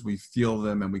much as we feel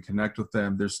them and we connect with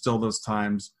them, there's still those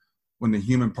times when the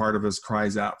human part of us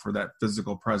cries out for that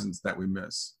physical presence that we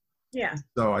miss. Yeah.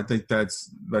 So I think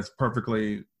that's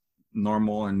perfectly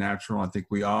normal and natural. I think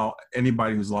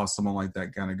anybody who's lost someone like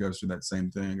that kind of goes through that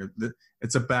same thing.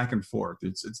 It's a back and forth.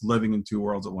 It's living in two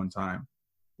worlds at one time.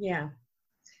 Yeah.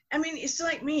 I mean, it's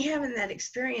like me having that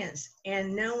experience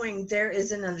and knowing there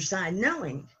is another side,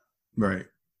 knowing. Right.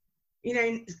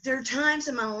 There are times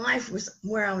in my life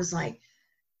where I was like,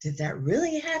 did that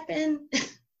really happen?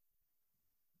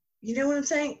 You know what I'm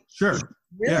saying? Sure.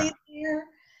 Really there?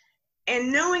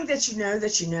 And knowing that you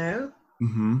know,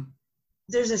 mm-hmm.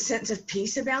 There's a sense of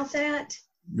peace about that.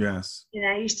 Yes. And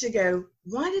I used to go,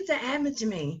 why did that happen to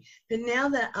me? But now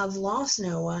that I've lost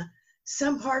Noah,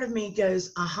 some part of me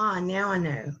goes, aha, now I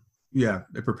know. Yeah,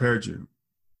 it prepared you.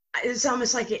 It's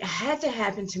almost like it had to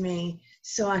happen to me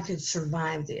so I could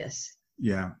survive this.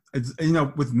 Yeah. It's,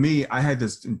 with me, I had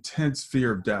this intense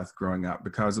fear of death growing up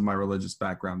because of my religious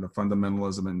background, the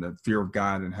fundamentalism and the fear of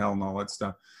God and hell and all that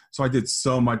stuff. So I did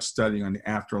so much studying on the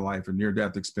afterlife and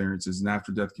near-death experiences and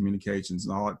after-death communications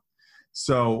and all that.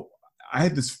 So I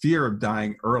had this fear of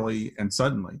dying early and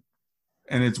suddenly.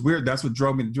 And it's weird. That's what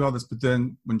drove me to do all this. But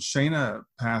then when Shayna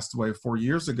passed away 4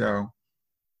 years ago,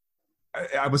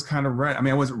 I was kind of ready. I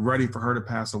mean, I wasn't ready for her to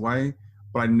pass away,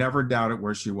 but I never doubted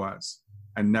where she was.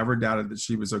 I never doubted that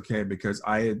she was okay because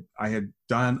I had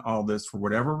done all this for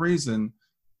whatever reason,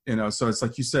 so it's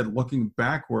like you said, looking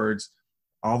backwards,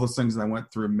 all those things that I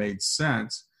went through made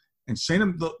sense. And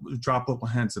Shayna dropped little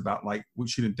hints about like,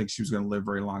 she didn't think she was going to live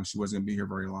very long. She wasn't going to be here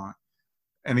very long.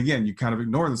 And again, you kind of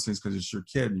ignore those things because it's your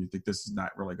kid and you think this is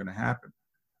not really going to happen.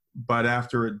 But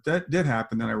after it did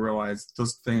happen, then I realized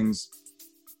those things,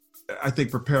 I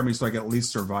think, prepare me so I can at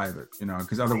least survive it,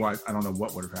 because otherwise I don't know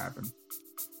what would have happened.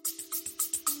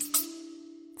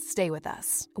 Stay with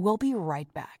us. We'll be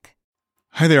right back.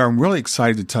 Hi there. I'm really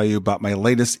excited to tell you about my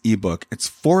latest ebook. It's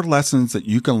 4 lessons that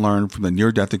you can learn from the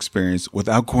near-death experience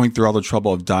without going through all the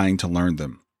trouble of dying to learn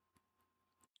them.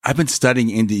 I've been studying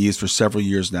NDEs for several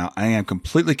years now. I am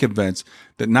completely convinced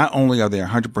that not only are they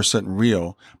 100%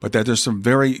 real, but that there's some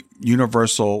very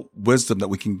universal wisdom that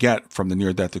we can get from the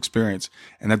near-death experience.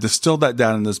 And I've distilled that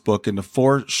down in this book into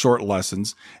 4 short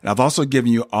lessons. And I've also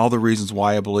given you all the reasons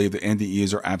why I believe that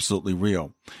NDEs are absolutely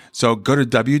real. So go to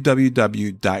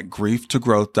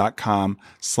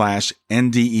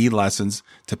www.grieftogrowth.com/NDE lessons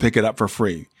to pick it up for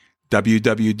free.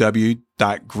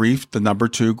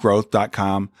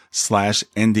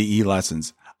 www.grieftogrowth.com/NDE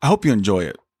lessons. I hope you enjoy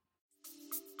it.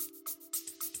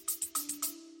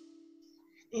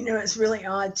 It's really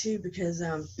odd too, because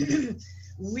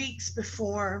weeks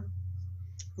before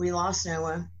we lost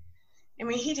Noah,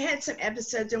 he'd had some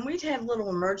episodes and we'd have little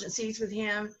emergencies with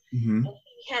him. Mm-hmm. And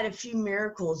he had a few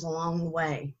miracles along the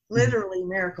way, literally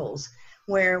miracles,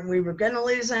 where we were going to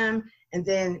lose him and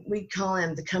then we'd call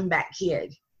him the comeback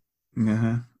kid.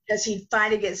 Uh-huh. Because he'd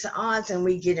fight against the odds and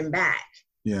we'd get him back.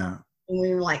 Yeah. And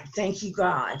we were like, thank you,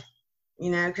 God.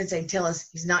 Because they'd tell us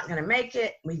he's not going to make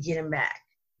it. We'd get him back.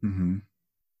 Mm-hmm.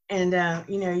 And,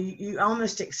 you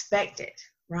almost expect it,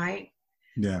 right?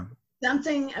 Yeah.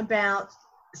 Something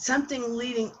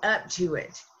leading up to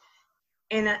it.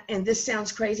 And this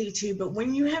sounds crazy too, but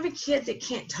when you have a kid that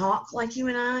can't talk like you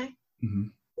and I, mm-hmm.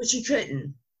 which he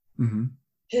couldn't, mm-hmm.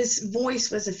 his voice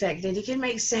was affected. He could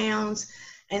make sounds.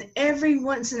 And every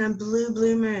once in a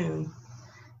blue moon,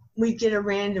 we'd get a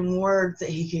random word that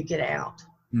he could get out.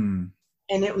 Mm.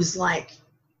 And it was like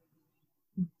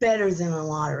better than a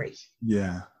lottery.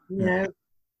 Yeah. You know?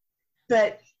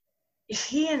 But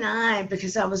he and I,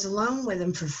 because I was alone with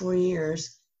him for 4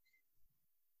 years,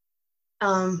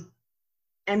 and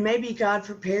maybe God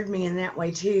prepared me in that way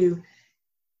too,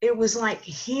 it was like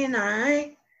he and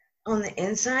I on the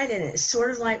inside, and it's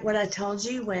sort of like what I told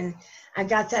you when I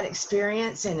got that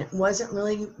experience, and it wasn't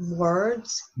really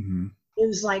words. Mm-hmm. It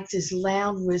was like this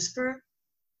loud whisper.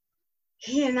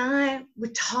 He and I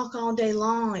would talk all day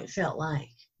long, it felt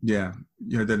like. Yeah,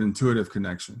 you had that intuitive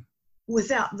connection.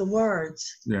 Without the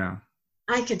words. Yeah.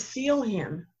 I could feel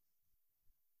him.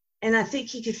 And I think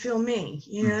he could feel me,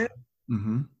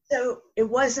 Mm-hmm. So it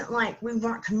wasn't like we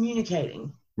weren't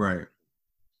communicating. Right.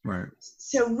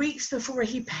 So weeks before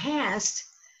he passed,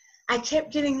 I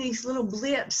kept getting these little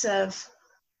blips of,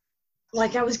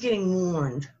 like I was getting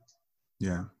warned.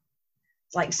 Yeah.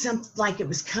 Like it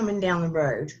was coming down the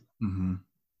road. Mm-hmm.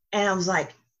 And I was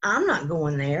like, I'm not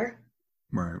going there.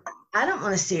 Right. I don't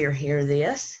want to see or hear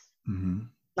this. Mm-hmm.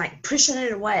 Like pushing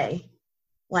it away.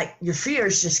 Like your fear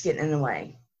is just getting in the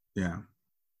way. Yeah.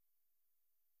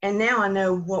 And now I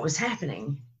know what was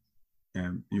happening.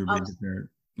 Yeah, you're being prepared.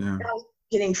 Yeah. I was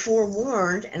getting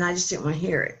forewarned, and I just didn't want to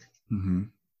hear it. Mm-hmm.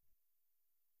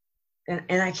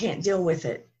 And I can't deal with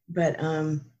it. But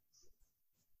and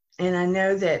I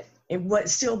know that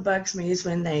what still bugs me is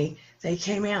when they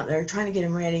came out, they were trying to get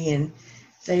him ready, and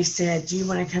they said, do you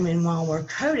want to come in while we're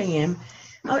coding him?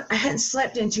 I hadn't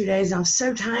slept in 2 days. I'm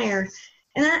so tired.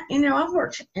 And I've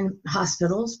worked in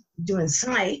hospitals doing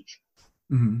psych.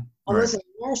 Mm-hmm. I wasn't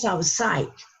a nurse, I was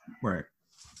psych. Right.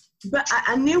 But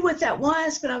I knew what that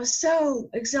was, but I was so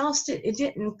exhausted, it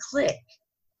didn't click.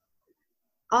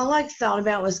 All I thought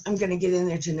about was, I'm going to get in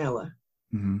there to Noah.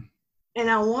 Mm-hmm. And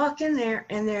I walk in there,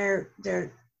 and they're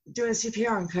doing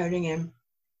CPR and coding him,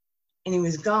 and he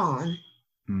was gone.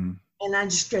 Mm. And I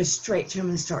just go straight to him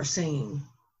and start singing.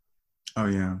 Oh,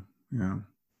 yeah. Yeah.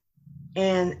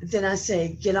 And then I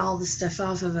say, get all the stuff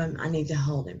off of him. I need to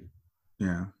hold him.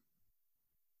 Yeah.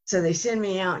 So they send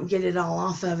me out and get it all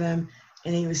off of him.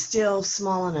 And he was still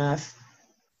small enough.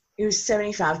 He was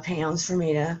 75 pounds for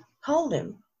me to hold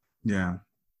him. Yeah.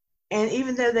 And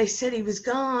even though they said he was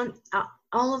gone,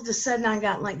 all of a sudden I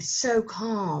got like so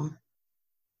calm,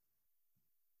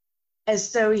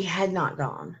 as though he had not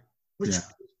gone,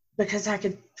 because I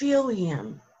could feel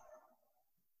him.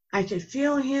 I could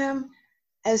feel him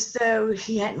as though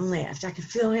he hadn't left. I could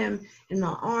feel him in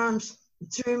my arms,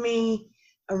 through me,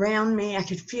 around me. I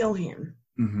could feel him.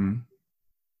 Mm-hmm.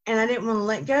 And I didn't want to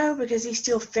let go because he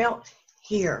still felt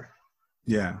here.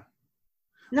 Yeah.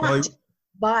 Not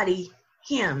body,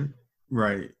 him.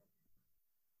 Right.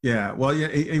 Yeah. Well, yeah,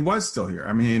 he was still here.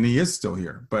 I mean, he is still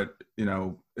here, but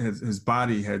his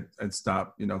body had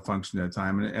stopped, functioning at the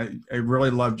time. And I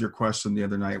really loved your question the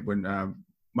other night when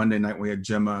Monday night we had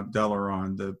Gemma Deller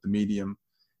on, the medium,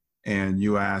 and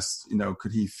you asked,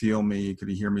 could he feel me? Could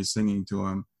he hear me singing to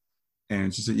him?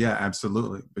 And she said, yeah,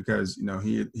 absolutely. Because, I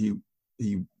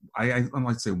don't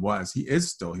like to say was, he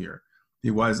is still here. He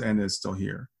was and is still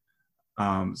here.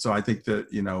 So I think that,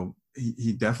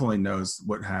 he definitely knows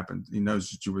what happened. He knows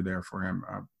that you were there for him,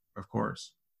 of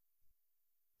course.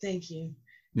 Thank you.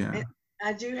 Yeah. And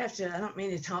I do have to, I don't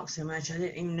mean to talk so much. I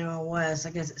didn't even know I was.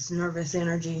 I guess it's nervous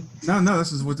energy. No,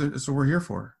 this is what we're here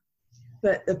for.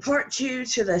 But the part 2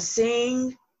 to the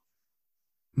seeing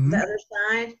the other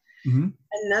side,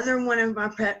 another one of my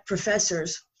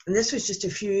professors, and this was just a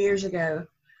few years ago,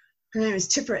 her name is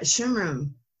Tiprat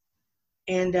Shimram.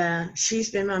 And she's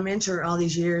been my mentor all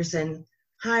these years and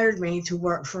hired me to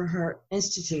work for her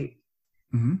institute.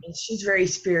 And she's very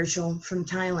spiritual, from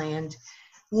Thailand.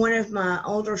 One of my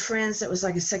older friends that was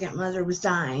like a second mother was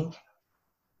dying.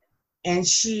 And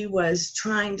she was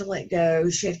trying to let go.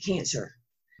 She had cancer.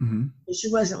 But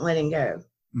she wasn't letting go.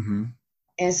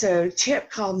 And so Tip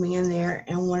called me in there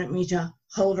and wanted me to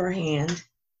hold her hand.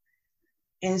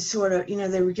 And sort of,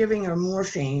 they were giving her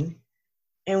morphine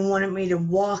and wanted me to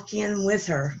walk in with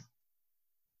her,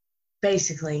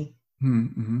 basically,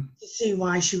 to see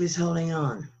why she was holding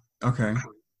on. Okay.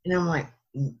 And I'm like,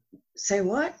 say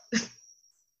what?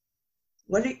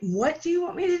 What do you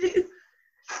want me to do?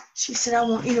 She said, I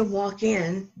want you to walk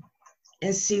in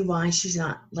and see why she's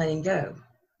not letting go.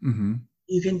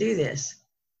 You can do this.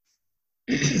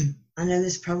 I know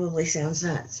this probably sounds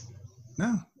nuts.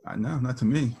 No, not to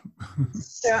me.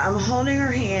 So I'm holding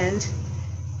her hand,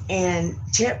 and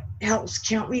Tip helps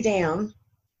count me down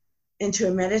into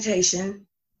a meditation,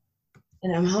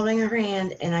 and I'm holding her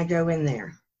hand, and I go in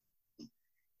there.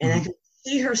 And I can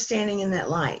see her standing in that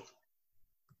light.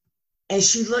 And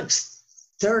she looks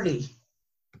 30.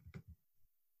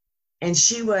 And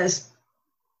she was,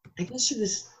 I guess she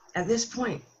was, at this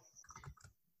point,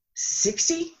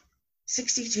 60,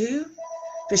 62,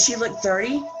 but she looked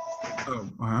 30.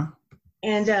 Oh,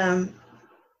 And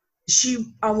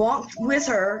I walked with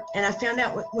her, and I found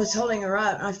out what was holding her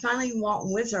up. I finally walked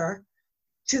with her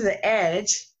to the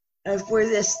edge of where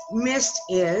this mist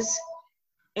is.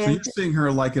 And so you're seeing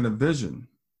her like in a vision.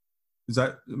 Is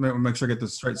that, make sure I get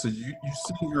this straight. So you're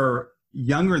seeing her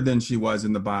younger than she was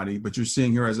in the body, but you're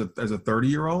seeing her as a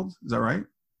 30-year-old. Is that right?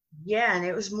 Yeah, and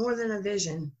it was more than a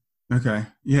vision. Okay.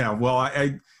 Yeah. Well,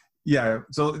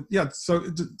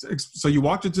 So you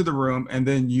walked into the room, and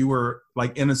then you were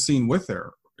like in a scene with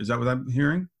her. Is that what I'm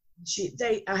hearing?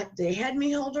 They had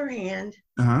me hold her hand.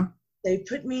 They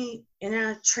put me in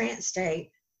a trance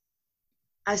state.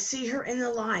 I see her in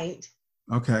the light.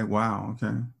 Okay. Wow.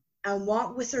 Okay. I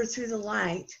walk with her through the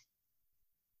light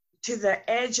to the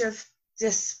edge of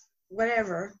this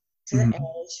whatever, to the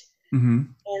edge.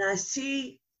 And I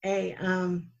see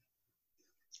I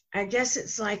guess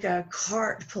it's like a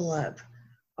cart pull up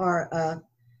or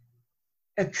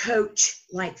a coach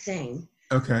like thing.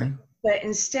 Okay. But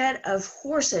instead of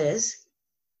horses,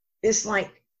 it's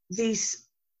like these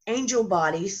angel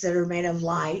bodies that are made of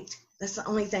light. That's the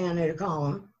only thing I know to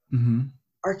call them.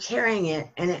 Are carrying it,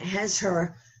 and it has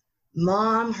her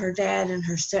mom, her dad, and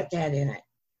her stepdad in it,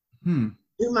 whom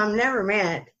I've never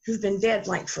met, who've been dead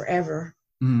like forever.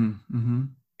 And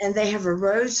they have a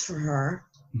rose for her.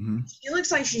 She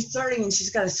looks like she's 30, and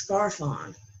she's got a scarf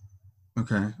on.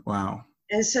 Okay. Wow.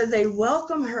 And so they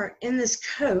welcome her in this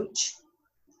coach.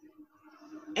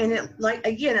 And it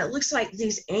looks like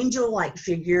these angel-like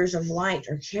figures of light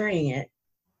are carrying it.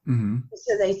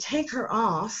 So they take her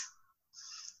off,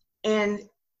 and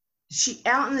she,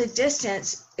 out in the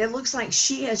distance, it looks like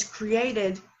she has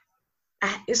created,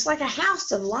 it's like a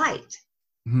house of light.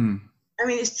 I mean,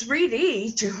 it's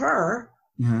 3D to her,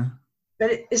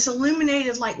 but it's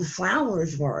illuminated like the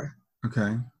flowers were.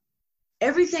 Okay.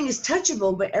 Everything is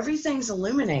touchable, but everything's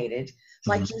illuminated,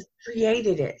 like you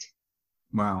created it.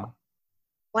 Wow.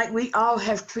 Like we all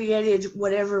have created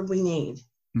whatever we need.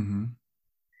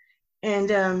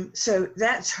 And so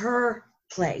that's her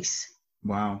place.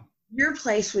 Wow. Your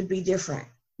place would be different.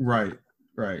 Right.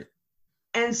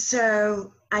 And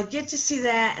so I get to see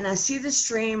that, and I see the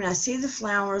stream, and I see the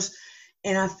flowers,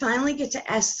 and I finally get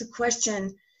to ask the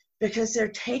question, because they're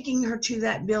taking her to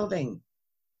that building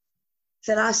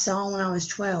that I saw when I was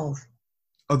 12.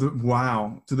 Oh,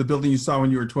 wow. To the building you saw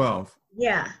when you were 12.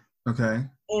 Yeah. Okay.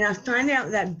 And I find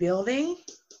out that building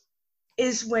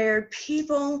is where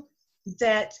people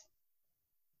that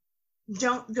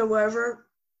don't go over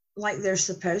like they're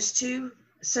supposed to,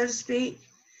 so to speak,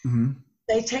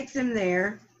 they take them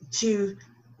there to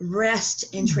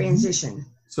rest and transition.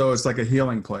 So it's like a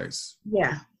healing place.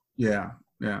 Yeah. Yeah.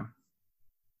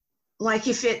 Like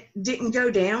if it didn't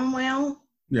go down well,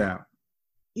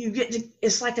 you get to,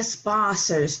 it's like a spa,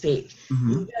 so to speak.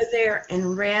 You go there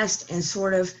and rest and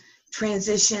sort of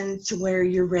transition to where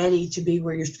you're ready to be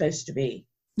where you're supposed to be.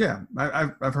 Yeah,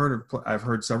 I've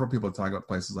heard several people talk about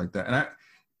places like that.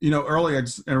 And earlier, I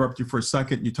just interrupted you for a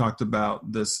second. You talked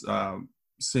about this,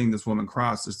 seeing this woman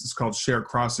cross. It's called Shared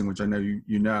Crossing, which I know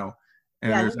you know.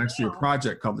 And there's actually a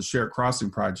project called the Shared Crossing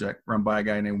Project, run by a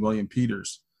guy named William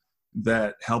Peters,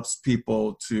 that helps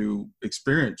people to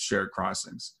experience shared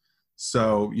crossings.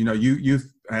 So,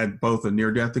 you've had both a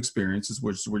near-death experiences,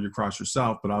 which is where you cross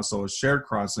yourself, but also a shared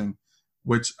crossing,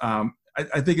 which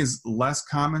I think is less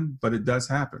common, but it does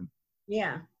happen.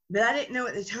 Yeah, but I didn't know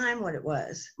at the time what it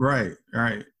was. Right.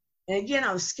 And again,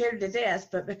 I was scared to death,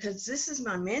 but because this is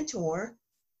my mentor,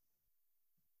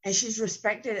 and she's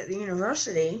respected at the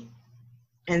university,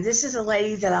 and this is a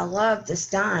lady that I love that's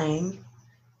dying,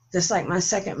 just like my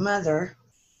second mother.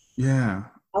 Yeah.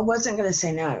 I wasn't going to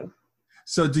say no.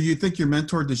 So do you think your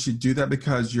mentor, did she do that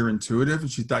because you're intuitive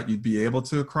and she thought you'd be able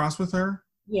to cross with her?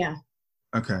 Yeah.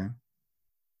 Okay.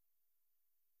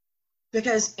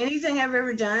 Because anything I've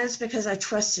ever done is because I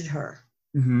trusted her.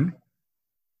 Mm-hmm.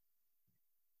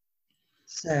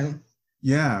 So.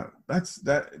 Yeah,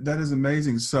 that is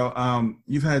amazing. So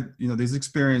you've had, these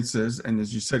experiences, and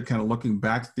as you said, kind of looking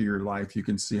back through your life, you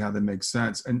can see how they make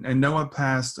sense. And Noah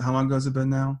passed, how long ago has it been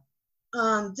now?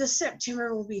 This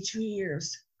September will be 2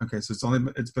 years. Okay, so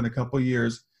it's been a couple of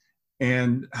years.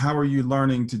 And how are you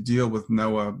learning to deal with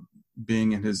Noah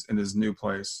being in his new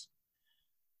place?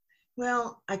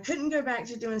 Well, I couldn't go back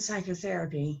to doing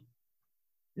psychotherapy.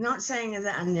 Not saying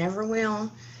that I never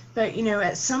will, but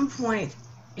at some point,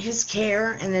 his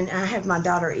care, and then I have my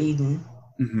daughter Eden.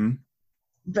 Mm-hmm.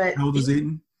 But how old is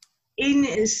Eden? Eden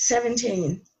is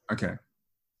 17. Okay.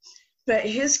 But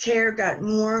his care got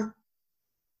more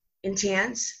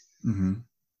intense, mm-hmm.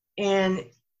 and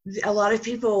a lot of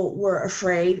people were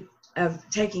afraid of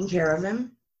taking care of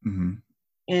him. Mm-hmm.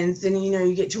 And then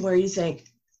you get to where you think,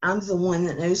 I'm the one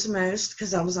that knows the most,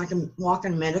 because I was like a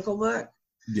walking medical book.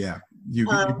 Yeah, you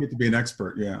get to be an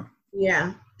expert. Yeah.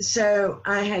 Yeah. So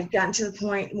I had gotten to the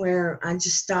point where I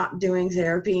just stopped doing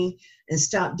therapy and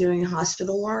stopped doing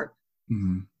hospital work.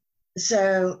 Mm-hmm.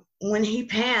 So when he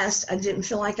passed, I didn't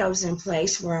feel like I was in a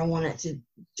place where I wanted to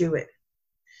do it.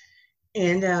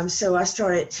 And so I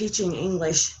started teaching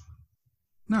English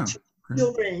to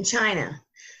children in China,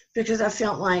 because I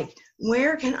felt like,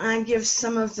 where can I give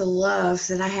some of the love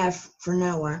that I have for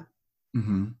Noah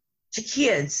mm-hmm. to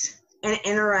kids and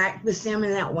interact with them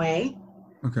in that way?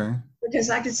 Okay. Because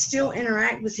I could still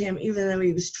interact with him even though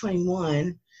he was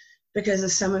 21, because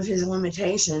of some of his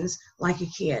limitations, like a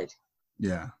kid.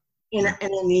 Yeah. And I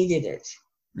needed it.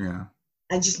 Yeah.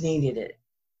 I just needed it,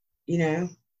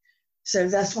 So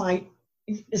that's why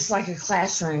it's like a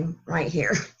classroom right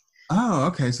here. Oh,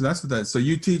 okay. So that's what that is. So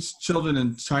you teach children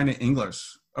in China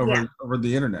English over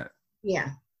the internet. Yeah.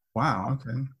 Wow.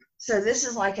 Okay. So this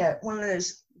is like one of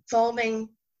those folding,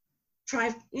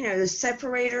 the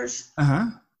separators. Uh-huh.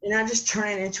 And I just turn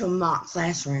it into a mock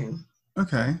classroom.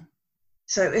 Okay.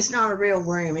 So it's not a real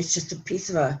room. It's just a piece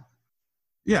of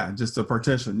yeah, just a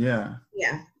partition. Yeah.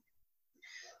 Yeah.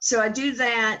 So I do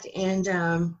that,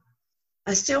 and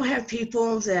I still have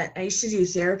people that I used to do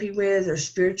therapy with or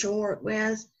spiritual work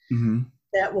with mm-hmm.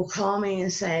 that will call me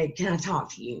and say, can I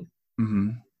talk to you?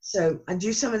 Mm-hmm. So I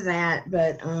do some of that,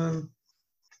 but, and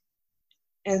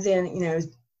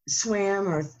then,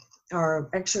 swim or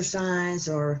exercise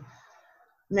or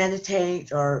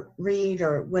meditate or read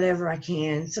or whatever I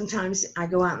can. Sometimes I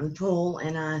go out in the pool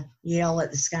and I yell at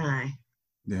the sky.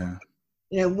 Yeah.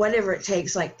 Whatever it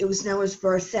takes. Like, it was Noah's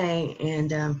birthday,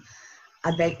 and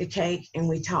I baked a cake and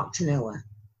we talked to Noah.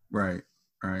 Right.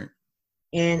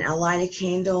 And I light a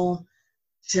candle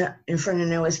in front of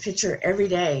Noah's picture every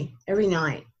day, every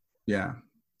night. Yeah.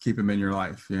 Keep him in your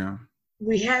life. Yeah.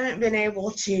 We haven't been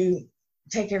able to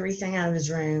take everything out of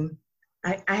his room.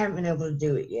 I haven't been able to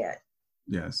do it yet.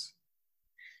 Yes.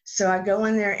 So I go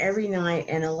in there every night,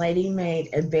 and a lady made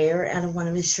a bear out of one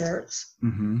of his shirts.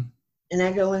 Mm-hmm. And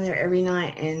I go in there every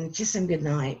night and kiss him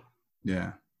goodnight.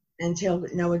 Yeah. And tell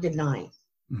Noah goodnight.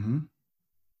 Mm-hmm.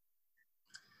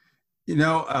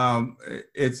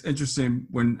 It's interesting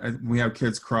when we have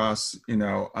kids cross,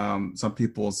 some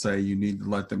people say you need to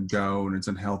let them go and it's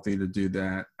unhealthy to do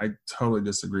that. I totally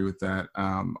disagree with that.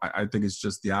 I think it's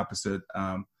just the opposite.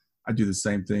 I do the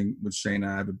same thing with Shayna.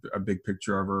 I have a big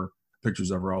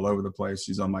pictures of her all over the place.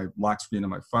 She's on my lock screen on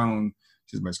my phone.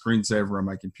 She's my screensaver on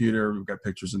my computer. We've got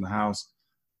pictures in the house.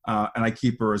 And I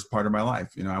keep her as part of my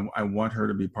life. I want her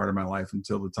to be part of my life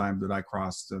until the time that I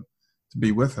cross to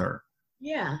be with her.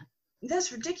 Yeah,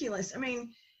 that's ridiculous. I mean,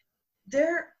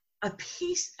 they're a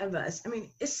piece of us. I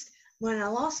mean, when I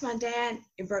lost my dad,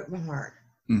 it broke my heart.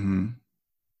 Mm-hmm.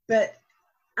 But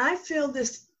I feel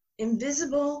this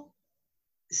invisible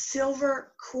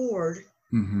silver cord,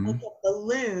 like a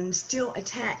balloon, still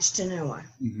attached to Noah.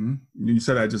 You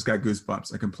said I just got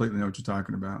goosebumps. I completely know what you're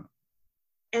talking about.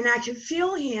 And I can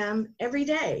feel him every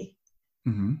day.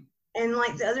 And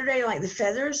like the other day, like the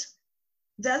feathers,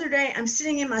 the other day I'm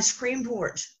sitting in my screen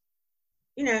porch,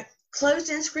 closed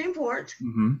in screen porch.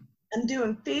 I'm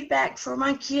doing feedback for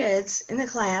my kids in the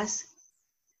class.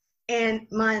 And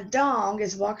my dog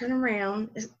is walking around,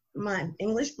 my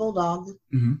English bulldog.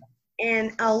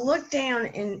 And I'll look down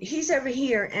and he's over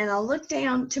here, and I'll look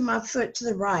down to my foot to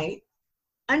the right,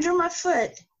 under my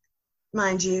foot,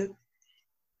 mind you,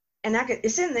 and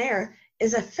it's in there,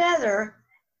 is a feather,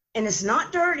 and it's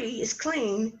not dirty, it's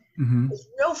clean. It's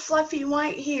real fluffy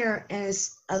white here, and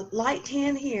it's a light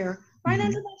tan here, right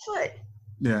under my foot.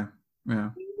 Yeah.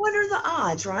 What are the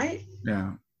odds, right?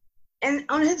 Yeah. And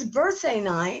on his birthday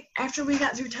night, after we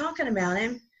got through talking about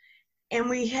him, and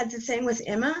we had the thing with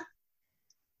Emma.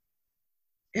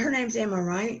 Her name's Emma,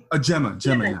 right? Gemma,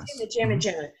 yes. Gemma.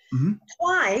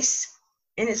 Twice,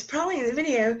 and it's probably in the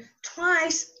video,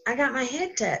 twice I got my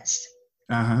head touched.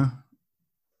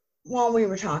 While we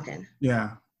were talking.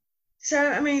 Yeah.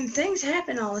 So, I mean, things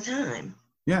happen all the time.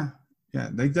 Yeah.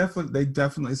 They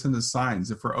definitely send us signs.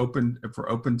 If we're open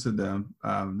to them,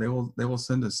 they will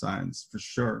send us signs for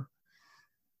sure.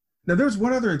 Now, there's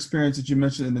one other experience that you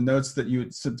mentioned in the notes that you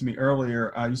had sent to me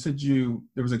earlier. You said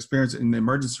there was an experience in the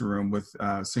emergency room with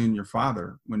seeing your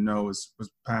father when Noah was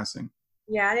passing.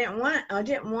 Yeah, I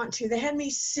didn't want to. They had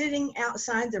me sitting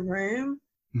outside the room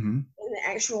in the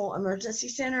actual emergency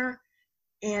center,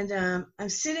 and I'm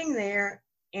sitting there.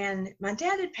 And my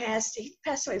dad had passed. He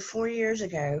passed away 4 years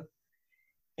ago,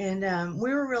 and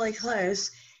we were really close.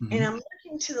 And I'm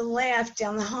looking to the left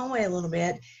down the hallway a little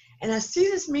bit, and I see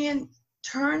this man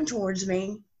turn towards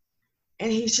me,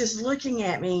 and he's just looking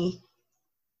at me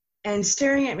and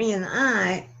staring at me in the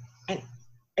eye, and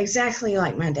exactly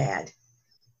like my dad.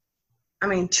 I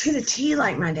mean, to the T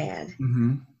like my dad.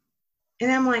 And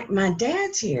I'm like, my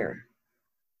dad's here.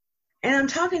 And I'm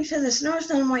talking to this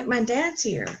nurse, and I'm like, my dad's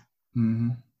here.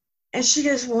 And she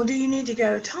goes, well, do you need to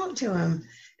go talk to him?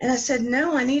 And I said,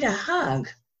 no, I need a hug.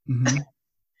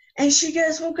 And she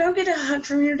goes, well, go get a hug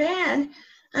from your dad.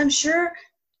 I'm sure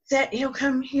that he'll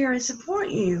come here and support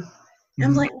you. And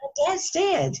I'm like, my dad's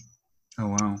dead. Oh,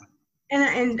 wow.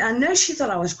 And I know she thought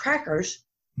I was crackers.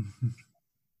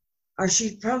 Or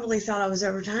she probably thought I was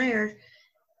overtired.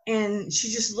 And she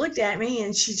just looked at me,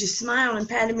 and she just smiled and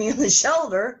patted me on the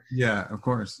shoulder. Yeah, of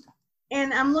course.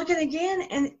 And I'm looking again,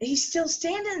 and he's still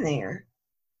standing there.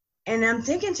 And I'm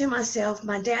thinking to myself,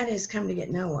 my dad has come to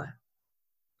get Noah.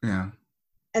 Yeah.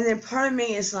 And then part of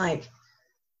me is like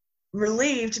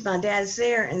relieved my dad's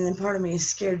there, and then part of me is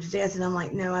scared to death. And I'm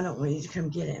like, no, I don't want you to come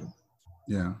get him.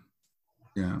 Yeah.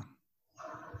 Yeah.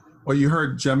 Well, you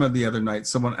heard Gemma the other night.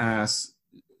 Someone asked,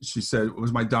 she said,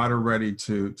 was my daughter ready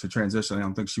to transition? I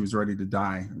don't think she was ready to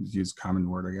die. Use a common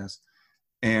word, I guess.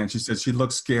 And she said she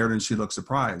looked scared and she looked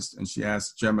surprised. And she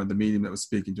asked Gemma, the medium that was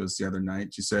speaking to us the other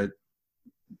night, she said,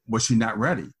 was she not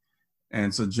ready?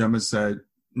 And so Gemma said,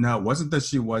 no, it wasn't that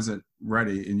she wasn't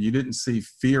ready. And you didn't see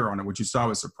fear on it. What you saw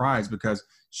was surprise, because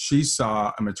she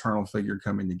saw a maternal figure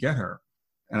coming to get her.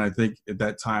 And I think at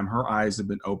that time, her eyes had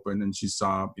been open, and she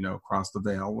saw, across the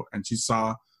veil, and she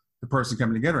saw the person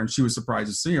coming to get her, and she was surprised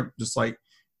to see her. Just like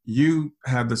you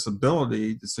have this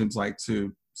ability, it seems like,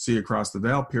 to see across the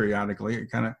veil periodically.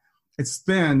 It's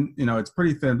thin, it's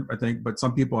pretty thin, I think, but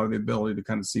some people have the ability to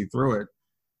kind of see through it.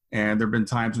 And there have been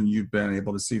times when you've been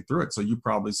able to see through it. So you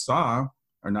probably saw,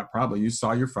 or not probably, you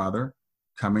saw your father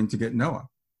coming to get Noah.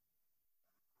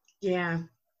 Yeah.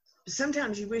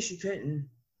 Sometimes you wish you couldn't.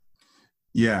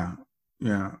 Yeah.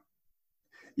 Yeah.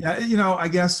 Yeah. I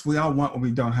guess we all want what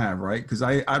we don't have, right? Because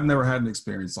I've never had an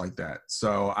experience like that.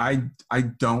 So I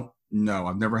don't know.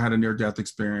 I've never had a near-death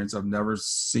experience. I've never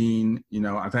seen,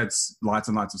 I've had lots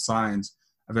and lots of signs.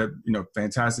 I've had,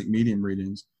 fantastic medium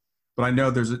readings. But I know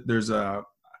there's a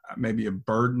maybe a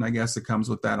burden, I guess, that comes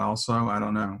with that also. I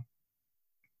don't know.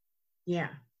 Yeah.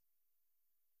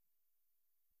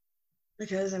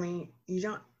 Because,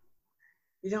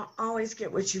 you don't always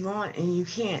get what you want, and you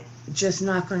can't just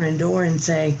knock on a door and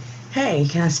say, hey,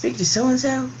 can I speak to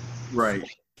so-and-so? Right.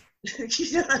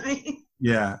 You know what I mean?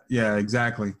 Yeah,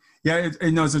 exactly. Yeah, it's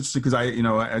interesting because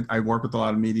I work with a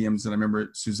lot of mediums, and I remember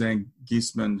Suzanne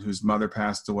Giesman, whose mother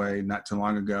passed away not too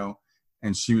long ago,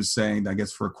 and she was saying that I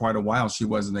guess for quite a while she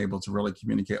wasn't able to really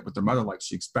communicate with her mother like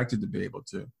she expected to be able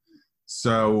to.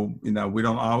 So, we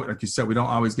don't always, like you said, we don't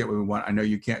always get what we want. I know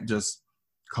you can't just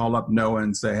call up Noah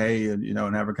and say, hey,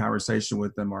 and have a conversation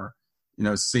with them, or,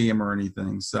 see him or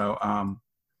anything. So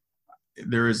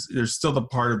there's still the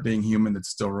part of being human that's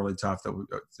still really tough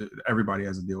that everybody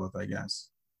has to deal with, I guess.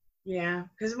 Yeah,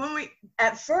 because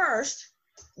at first,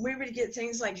 we would get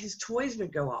things like his toys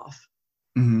would go off.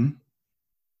 Mm-hmm.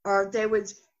 Or they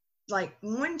would, like,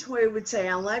 one toy would say,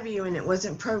 I love you, and it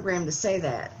wasn't programmed to say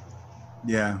that.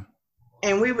 Yeah.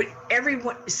 And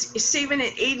Stephen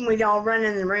and Eden, we'd all run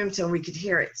in the room so we could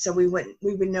hear it. So we would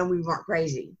know we weren't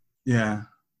crazy. Yeah.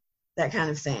 That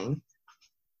kind of thing.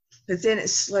 But then it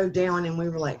slowed down and we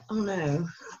were like, oh no.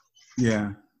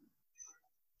 Yeah.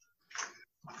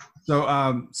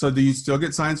 So do you still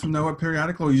get signs from Noah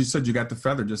periodically? You said you got the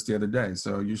feather just the other day,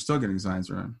 so you're still getting signs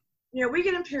from him. Yeah, we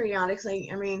get them periodically.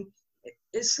 I mean,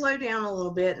 it slowed down a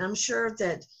little bit, and I'm sure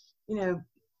that,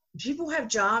 people have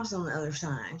jobs on the other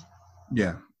side.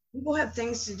 Yeah. People have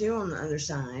things to do on the other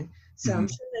side. So I'm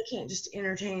sure they can't just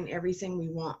entertain everything we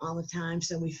want all the time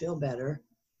so we feel better.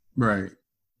 Right.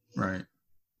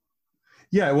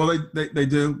 Yeah, well, they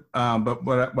do. But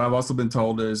what I've also been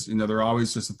told is, they're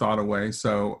always just a thought away.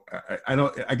 So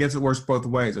I guess it works both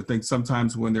ways. I think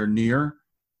sometimes when they're near,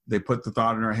 they put the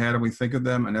thought in our head and we think of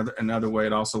them. Another way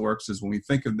it also works is when we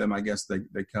think of them, I guess they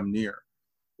come near.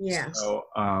 Yeah. So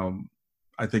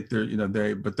I think they're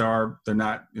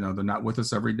not with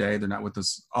us every day. They're not with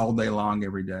us all day long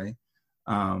every day.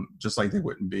 Just like they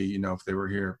wouldn't be, if they were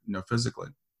here, physically.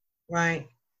 Right.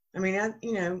 I mean, I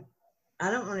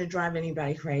don't want to drive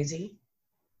anybody crazy.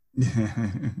 What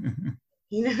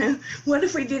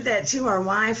if we did that to our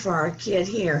wife or our kid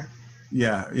here?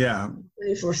 Yeah.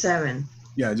 24/7.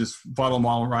 Yeah, just follow them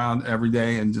all around every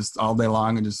day and just all day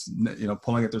long and just,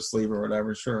 pulling at their sleeve or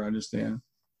whatever. Sure, I understand.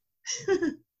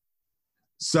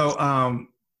 So, I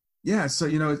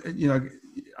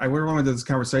really wanted this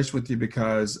conversation with you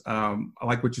because I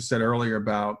like what you said earlier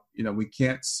about, we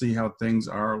can't see how things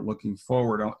are looking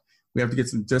forward. We have to get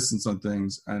some distance on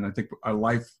things. And I think our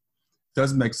life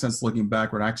does make sense looking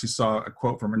backward. I actually saw a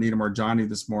quote from Anita Marjani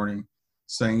this morning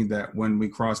saying that when we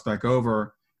cross back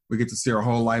over, we get to see our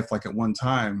whole life like at one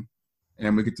time,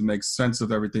 and we get to make sense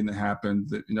of everything that happened,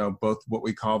 that, both what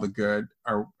we call the good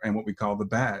and what we call the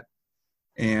bad.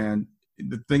 And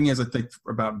the thing is, I think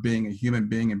about being a human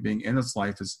being and being in this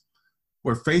life is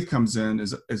where faith comes in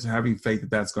is having faith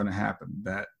that that's going to happen,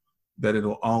 that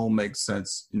it'll all make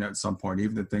sense, at some point,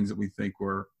 even the things that we think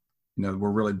were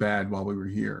really bad while we were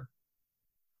here.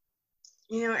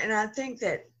 And I think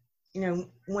that,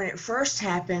 when it first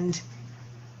happened,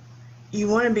 you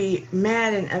want to be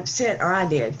mad and upset, or I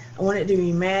did. I wanted to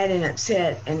be mad and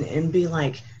upset and be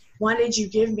like, why did you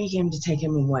give me him to take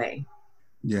him away?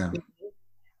 Yeah.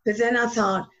 But then I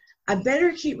thought, I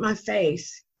better keep my faith.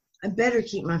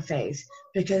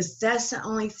 Because that's the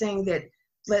only thing that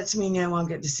lets me know I'll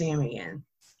get to see him again.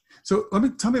 So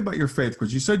tell me about your faith,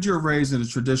 because you said you were raised in a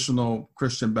traditional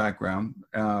Christian background.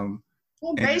 Well,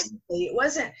 basically, it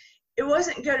wasn't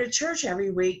go to church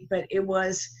every week, but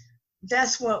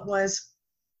that's what was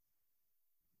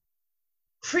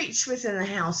preached within the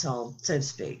household, so to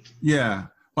speak. Yeah.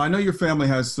 Well, I know your family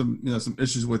has some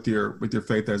issues with your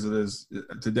faith as it is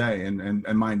today, and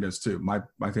mine does too. My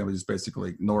family just basically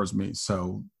ignores me,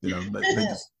 so they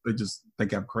just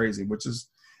think I'm crazy, which is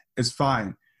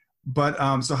fine.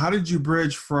 But so how did you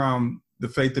bridge from the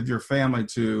faith of your family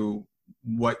to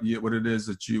what it is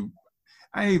that you?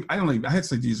 I had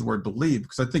to use the word believe,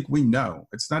 because I think we know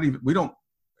it's not even we don't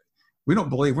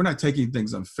believe. We're not taking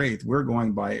things on faith. We're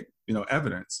going by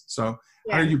evidence. So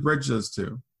How did you bridge those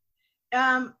two?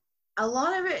 A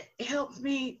lot of it helped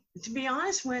me, to be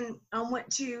honest, when I went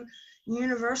to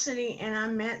university and I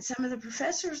met some of the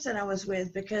professors that I was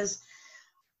with, because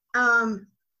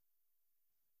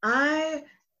I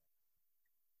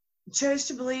chose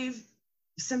to believe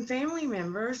some family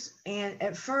members, and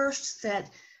at first that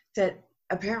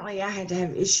apparently I had to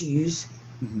have issues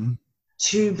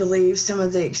to believe some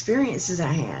of the experiences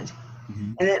I had,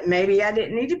 and that maybe I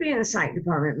didn't need to be in the psych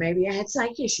department. Maybe I had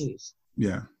psych issues.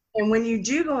 Yeah. And when you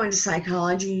do go into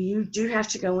psychology, you do have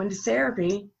to go into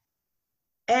therapy,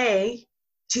 A,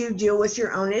 to deal with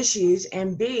your own issues,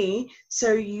 and B,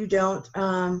 so you don't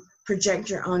project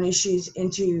your own issues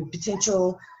into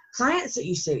potential clients that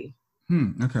you see.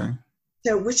 Okay.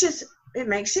 So, it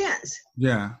makes sense.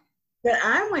 Yeah. But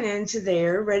I went into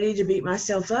there ready to beat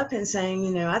myself up and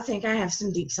saying, I think I have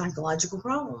some deep psychological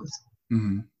problems.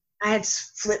 I had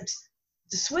flipped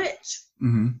the switch.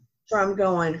 From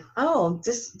going, oh,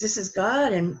 this is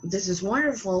God and this is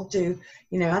wonderful, to,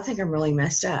 I think I'm really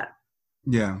messed up.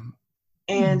 Yeah.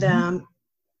 And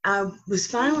I was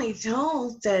finally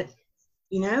told that,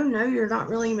 no, you're not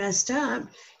really messed up.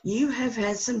 You have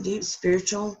had some deep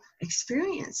spiritual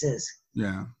experiences.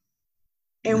 Yeah.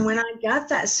 And when I got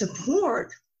that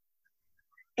support,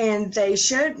 And they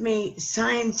showed me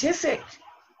scientific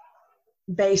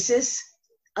basis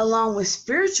along with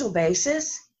spiritual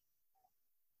basis.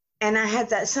 And I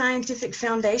had that scientific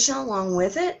foundation along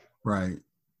with it. Right.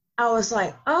 I was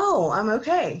like, oh, I'm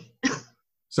okay.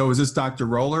 So is this Dr.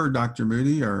 Roller or Dr.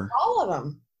 Moody or? All of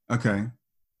them. Okay.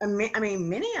 I mean,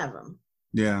 many of them.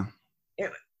 Yeah.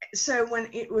 So when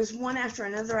it was one after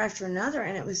another,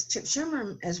 and it was Chip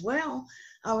Schumer as well,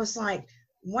 I was like,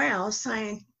 wow,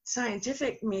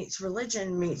 scientific meets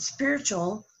religion meets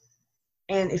spiritual.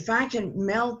 And if I can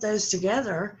meld those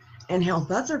together and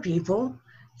help other people,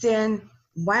 then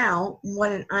wow,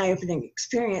 what an eye-opening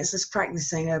experience. Let's crack this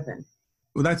thing open.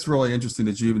 Well, that's really interesting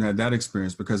that you even had that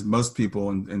experience, because most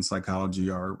people in psychology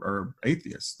are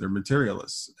atheists. They're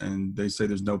materialists, and they say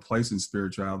there's no place in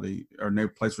spirituality, or no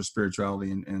place for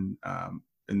spirituality in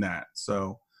that.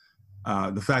 So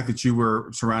the fact that you were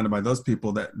surrounded by those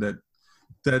people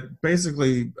that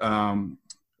basically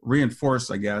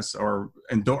reinforced, I guess, or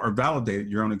validated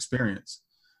your own experience.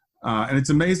 And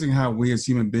it's amazing how we as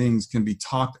human beings can be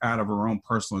talked out of our own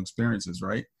personal experiences,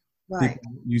 right? Right.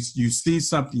 You see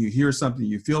something, you hear something,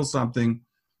 you feel something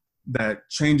that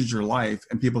changes your life,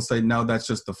 and people say, no, that's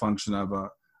just the function of a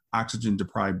oxygen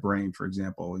deprived brain, for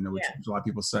example, which a lot of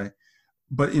people say.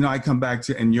 But, I come back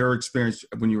to, and your experience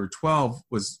when you were 12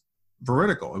 was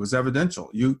veridical. It was evidential.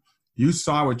 You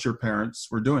saw what your parents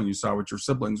were doing. You saw what your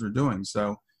siblings were doing.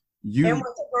 So and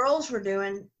what the girls were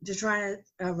doing to try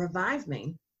to revive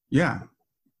me. Yeah.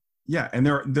 Yeah. And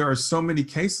there are so many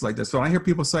cases like this. So I hear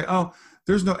people say, oh,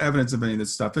 there's no evidence of any of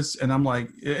this stuff. And I'm like,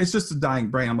 it's just a dying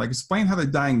brain. I'm like, explain how the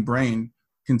dying brain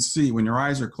can see when your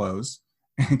eyes are closed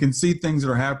and can see things that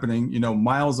are happening,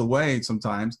 miles away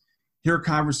sometimes, hear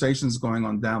conversations going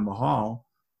on down the hall.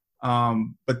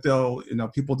 But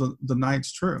people deny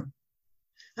it's true.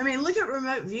 I mean, look at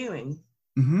remote viewing.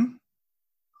 Mm-hmm.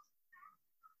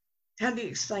 How do you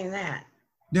explain that?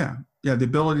 Yeah. Yeah. The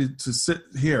ability to sit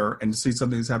here and see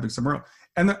something that's happening somewhere else.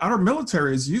 And our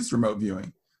military has used remote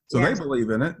viewing. So they believe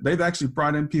in it. They've actually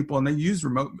brought in people, and they use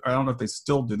remote. I don't know if they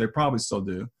still do. They probably still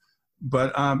do.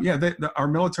 But our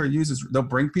military they'll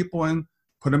bring people in,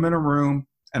 put them in a room,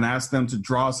 and ask them to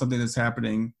draw something that's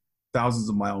happening thousands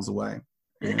of miles away.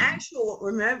 And actual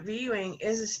remote viewing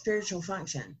is a spiritual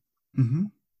function. Mm-hmm.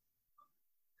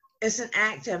 It's an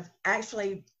act of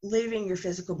actually leaving your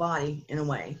physical body in a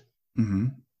way. Mm-hmm.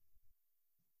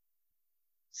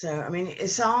 So, I mean,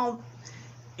 it's all...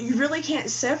 You really can't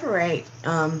separate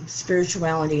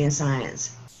spirituality and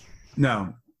science.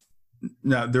 No,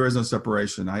 there is no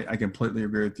separation. I completely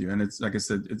agree with you. And it's, like I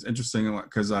said, it's interesting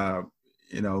because,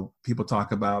 people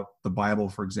talk about the Bible,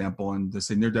 for example, and they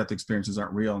say near-death experiences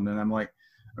aren't real. And then I'm like,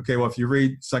 okay, well, if you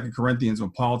read 2 Corinthians, when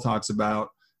Paul talks about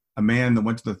a man that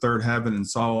went to the third heaven and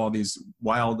saw all these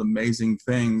wild, amazing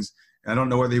things, and I don't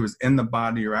know whether he was in the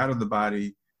body or out of the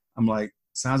body, I'm like,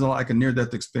 sounds a lot like a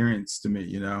near-death experience to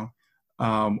me,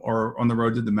 or on the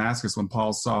road to Damascus when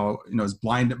Paul saw, was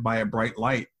blinded by a bright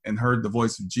light and heard the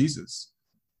voice of Jesus.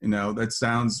 That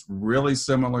sounds really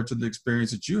similar to the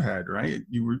experience that you had, right?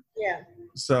 Yeah.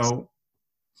 So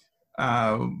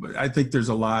I think there's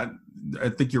a lot. I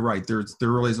think you're right. There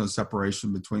really is no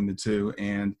separation between the two.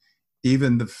 And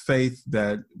even the faith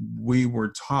that we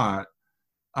were taught,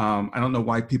 I don't know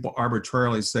why people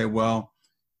arbitrarily say, well,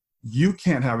 you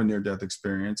can't have a near-death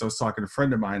experience. I was talking to a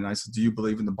friend of mine, and I said, do you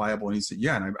believe in the Bible? And he said,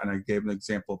 yeah. And I gave an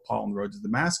example of Paul on the road to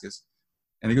Damascus.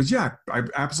 And he goes, yeah, I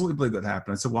absolutely believe that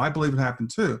happened. I said, well, I believe it happened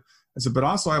too. I said, but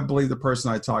also I believe the person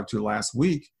I talked to last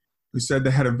week who said they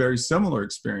had a very similar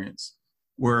experience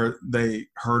where they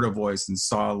heard a voice and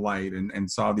saw a light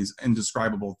and saw these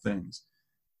indescribable things.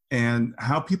 And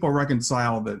how people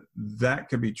reconcile that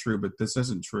could be true, but this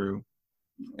isn't true,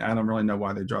 I don't really know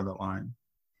why they draw that line.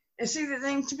 And see, the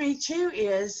thing to me too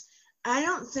is, I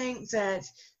don't think that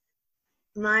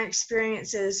my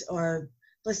experiences, or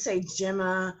let's say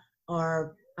Gemma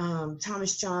or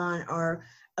Thomas John or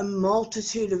a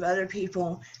multitude of other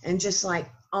people, and just like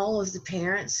all of the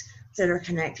parents that are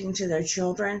connecting to their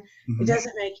children, mm-hmm. It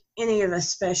doesn't make any of us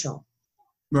special.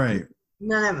 Right.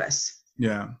 None of us.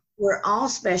 Yeah. We're all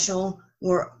special.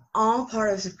 We're all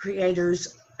part of the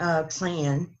Creator's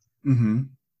plan. Mm-hmm.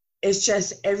 It's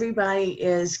just everybody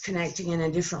is connecting in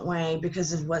a different way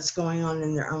because of what's going on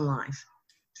in their own life.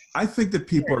 I think that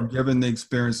people are given the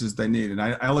experiences they need. And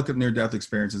I look at near-death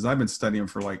experiences. I've been studying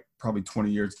for like probably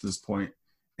 20 years at this point.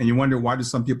 And you wonder, why do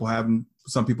some people have them,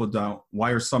 some people don't?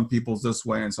 Why are some people's this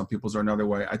way and some people's are another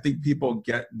way? I think people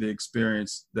get the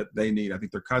experience that they need. I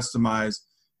think they're customized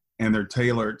and they're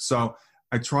tailored. So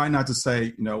I try not to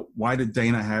say, why did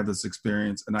Dana have this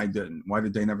experience and I didn't? Why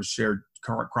did Dana have a shared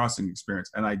crossing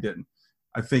experience and I didn't?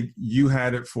 I think you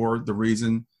had it for the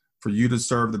reason for you to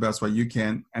serve the best way you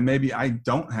can. And maybe I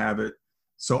don't have it,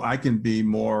 so I can be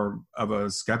more of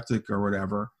a skeptic or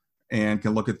whatever and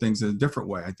can look at things in a different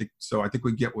way. I think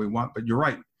we get what we want, but you're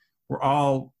right.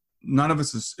 None of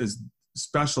us is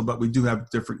special, but we do have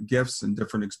different gifts and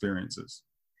different experiences.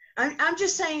 I'm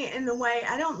just saying it in the way,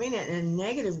 I don't mean it in a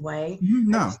negative way.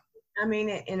 No. I mean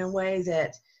it in a way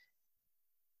that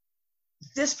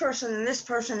this person and this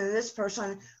person and this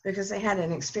person, because they had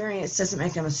an experience, doesn't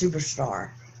make them a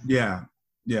superstar. Yeah.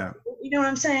 Yeah. You know what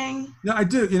I'm saying? No, I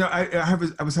do.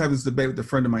 I was having this debate with a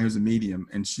friend of mine who's a medium,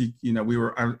 and she, I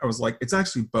was like, it's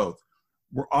actually both.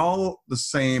 We're all the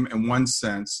same in one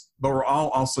sense, but we're all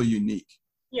also unique.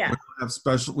 Yeah.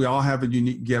 We all have a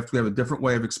unique gift. We have a different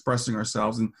way of expressing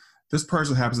ourselves. And this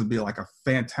person happens to be like a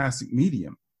fantastic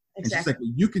medium. Exactly. And she's like,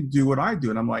 well, you can do what I do.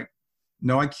 And I'm like,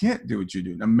 no, I can't do what you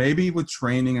do. Now, maybe with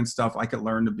training and stuff, I could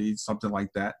learn to be something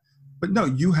like that. But no,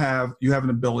 you have an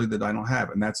ability that I don't have,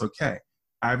 and that's okay.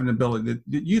 I have an ability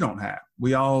that you don't have.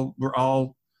 We're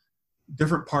all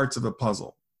different parts of a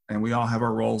puzzle, and we all have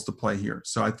our roles to play here.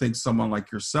 So I think someone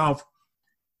like yourself,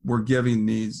 we're giving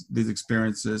these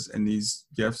experiences and these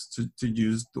gifts to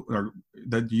use, or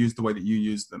that you use the way that you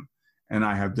use them. And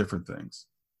I have things.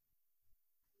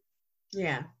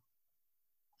 Yeah.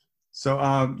 So,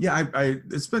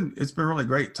 it's been really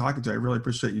great talking to you. I really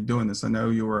appreciate you doing this. I know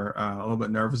you were a little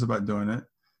bit nervous about doing it.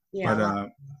 Yeah.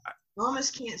 But,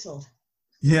 almost canceled.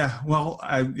 Yeah. Well,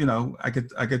 I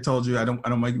could told you, I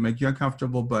don't make you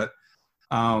uncomfortable, but,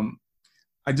 I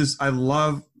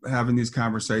love having these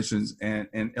conversations and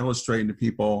illustrating to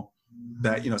people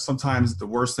that, sometimes the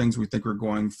worst things we think we're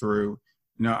going through,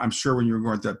 I'm sure when you were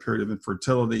going through that period of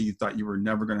infertility, you thought you were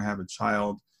never going to have a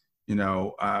child,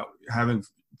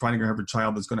 finding to have a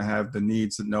child that's going to have the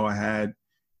needs that Noah had,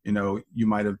 you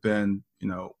might have been,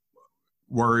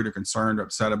 worried or concerned or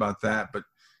upset about that, but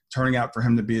turning out for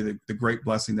him to be the great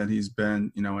blessing that he's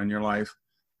been, in your life.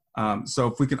 So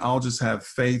if we can all just have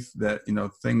faith that,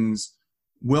 things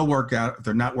will work out. If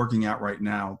they're not working out right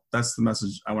now, that's the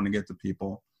message I want to get to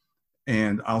people.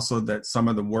 And also that some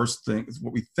of the worst things,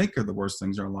 what we think are the worst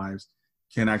things in our lives,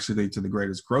 can actually lead to the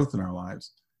greatest growth in our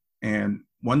lives. And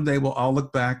one day we'll all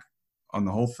look back on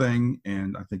the whole thing,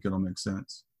 and I think it'll make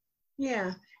sense.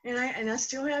 Yeah. And I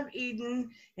still have Eden.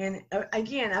 And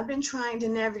again, I've been trying to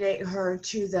navigate her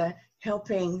to the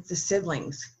helping the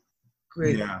siblings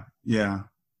group. Yeah. Yeah.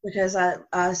 Because I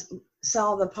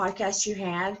saw the podcast you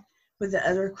had with the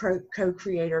other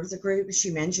co-creator of the group.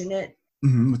 She mentioned it.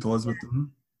 Mm-hmm, with Elizabeth. Mm-hmm.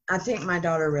 I think my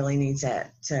daughter really needs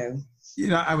that. So,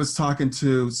 I was talking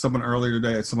to someone earlier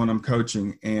today, someone I'm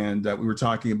coaching, and we were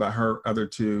talking about her other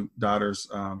two daughters.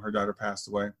 Her daughter passed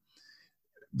away.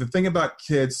 The thing about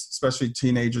kids, especially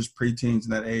teenagers, preteens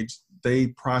in that age, they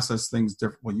process things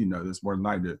different. Well, you know this more than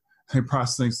I do. They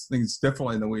process things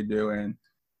differently than we do. And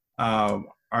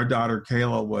our daughter,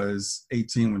 Kayla, was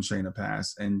 18 when Shayna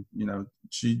passed. And,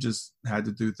 she just had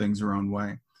to do things her own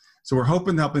way. So we're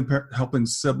hoping helping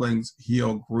siblings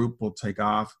heal group will take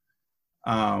off.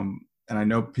 And I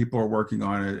know people are working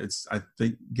on it. I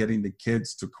think getting the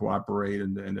kids to cooperate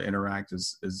and to interact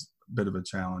is a bit of a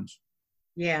challenge.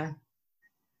 Yeah.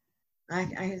 I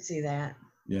can see that.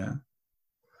 Yeah.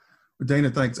 Well,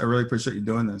 Dana, thanks. I really appreciate you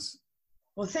doing this.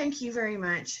 Well, thank you very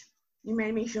much. You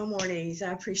made me feel more at ease.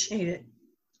 I appreciate it.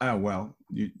 Oh, well,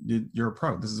 you're a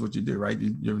pro. This is what you do, right?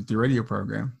 You're with your radio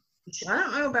program. I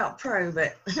don't know about pro,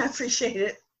 but I appreciate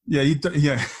it. Yeah.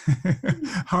 Yeah.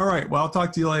 All right. Well, I'll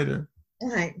talk to you later. All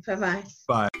right. Bye-bye.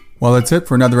 Bye. Well, that's it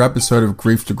for another episode of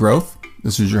Grief to Growth.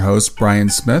 This is your host, Brian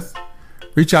Smith.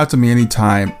 Reach out to me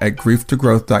anytime at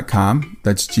grieftogrowth.com.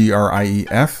 That's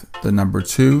GRIEF,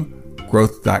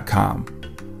 growth.com.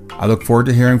 I look forward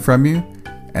to hearing from you,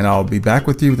 and I'll be back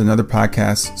with you with another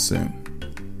podcast soon.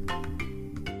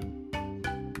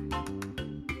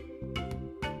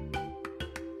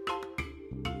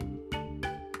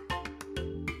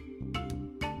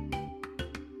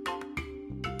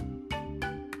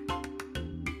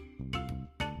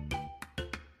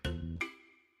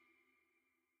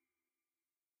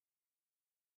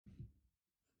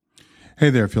 Hey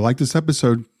there, if you liked this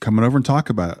episode, come on over and talk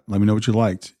about it. Let me know what you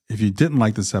liked. If you didn't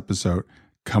like this episode,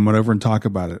 come on over and talk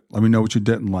about it. Let me know what you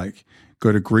didn't like.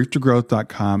 Go to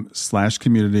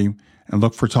grieftogrowth.com/community and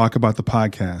look for Talk About the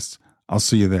Podcast. I'll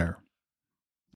see you there.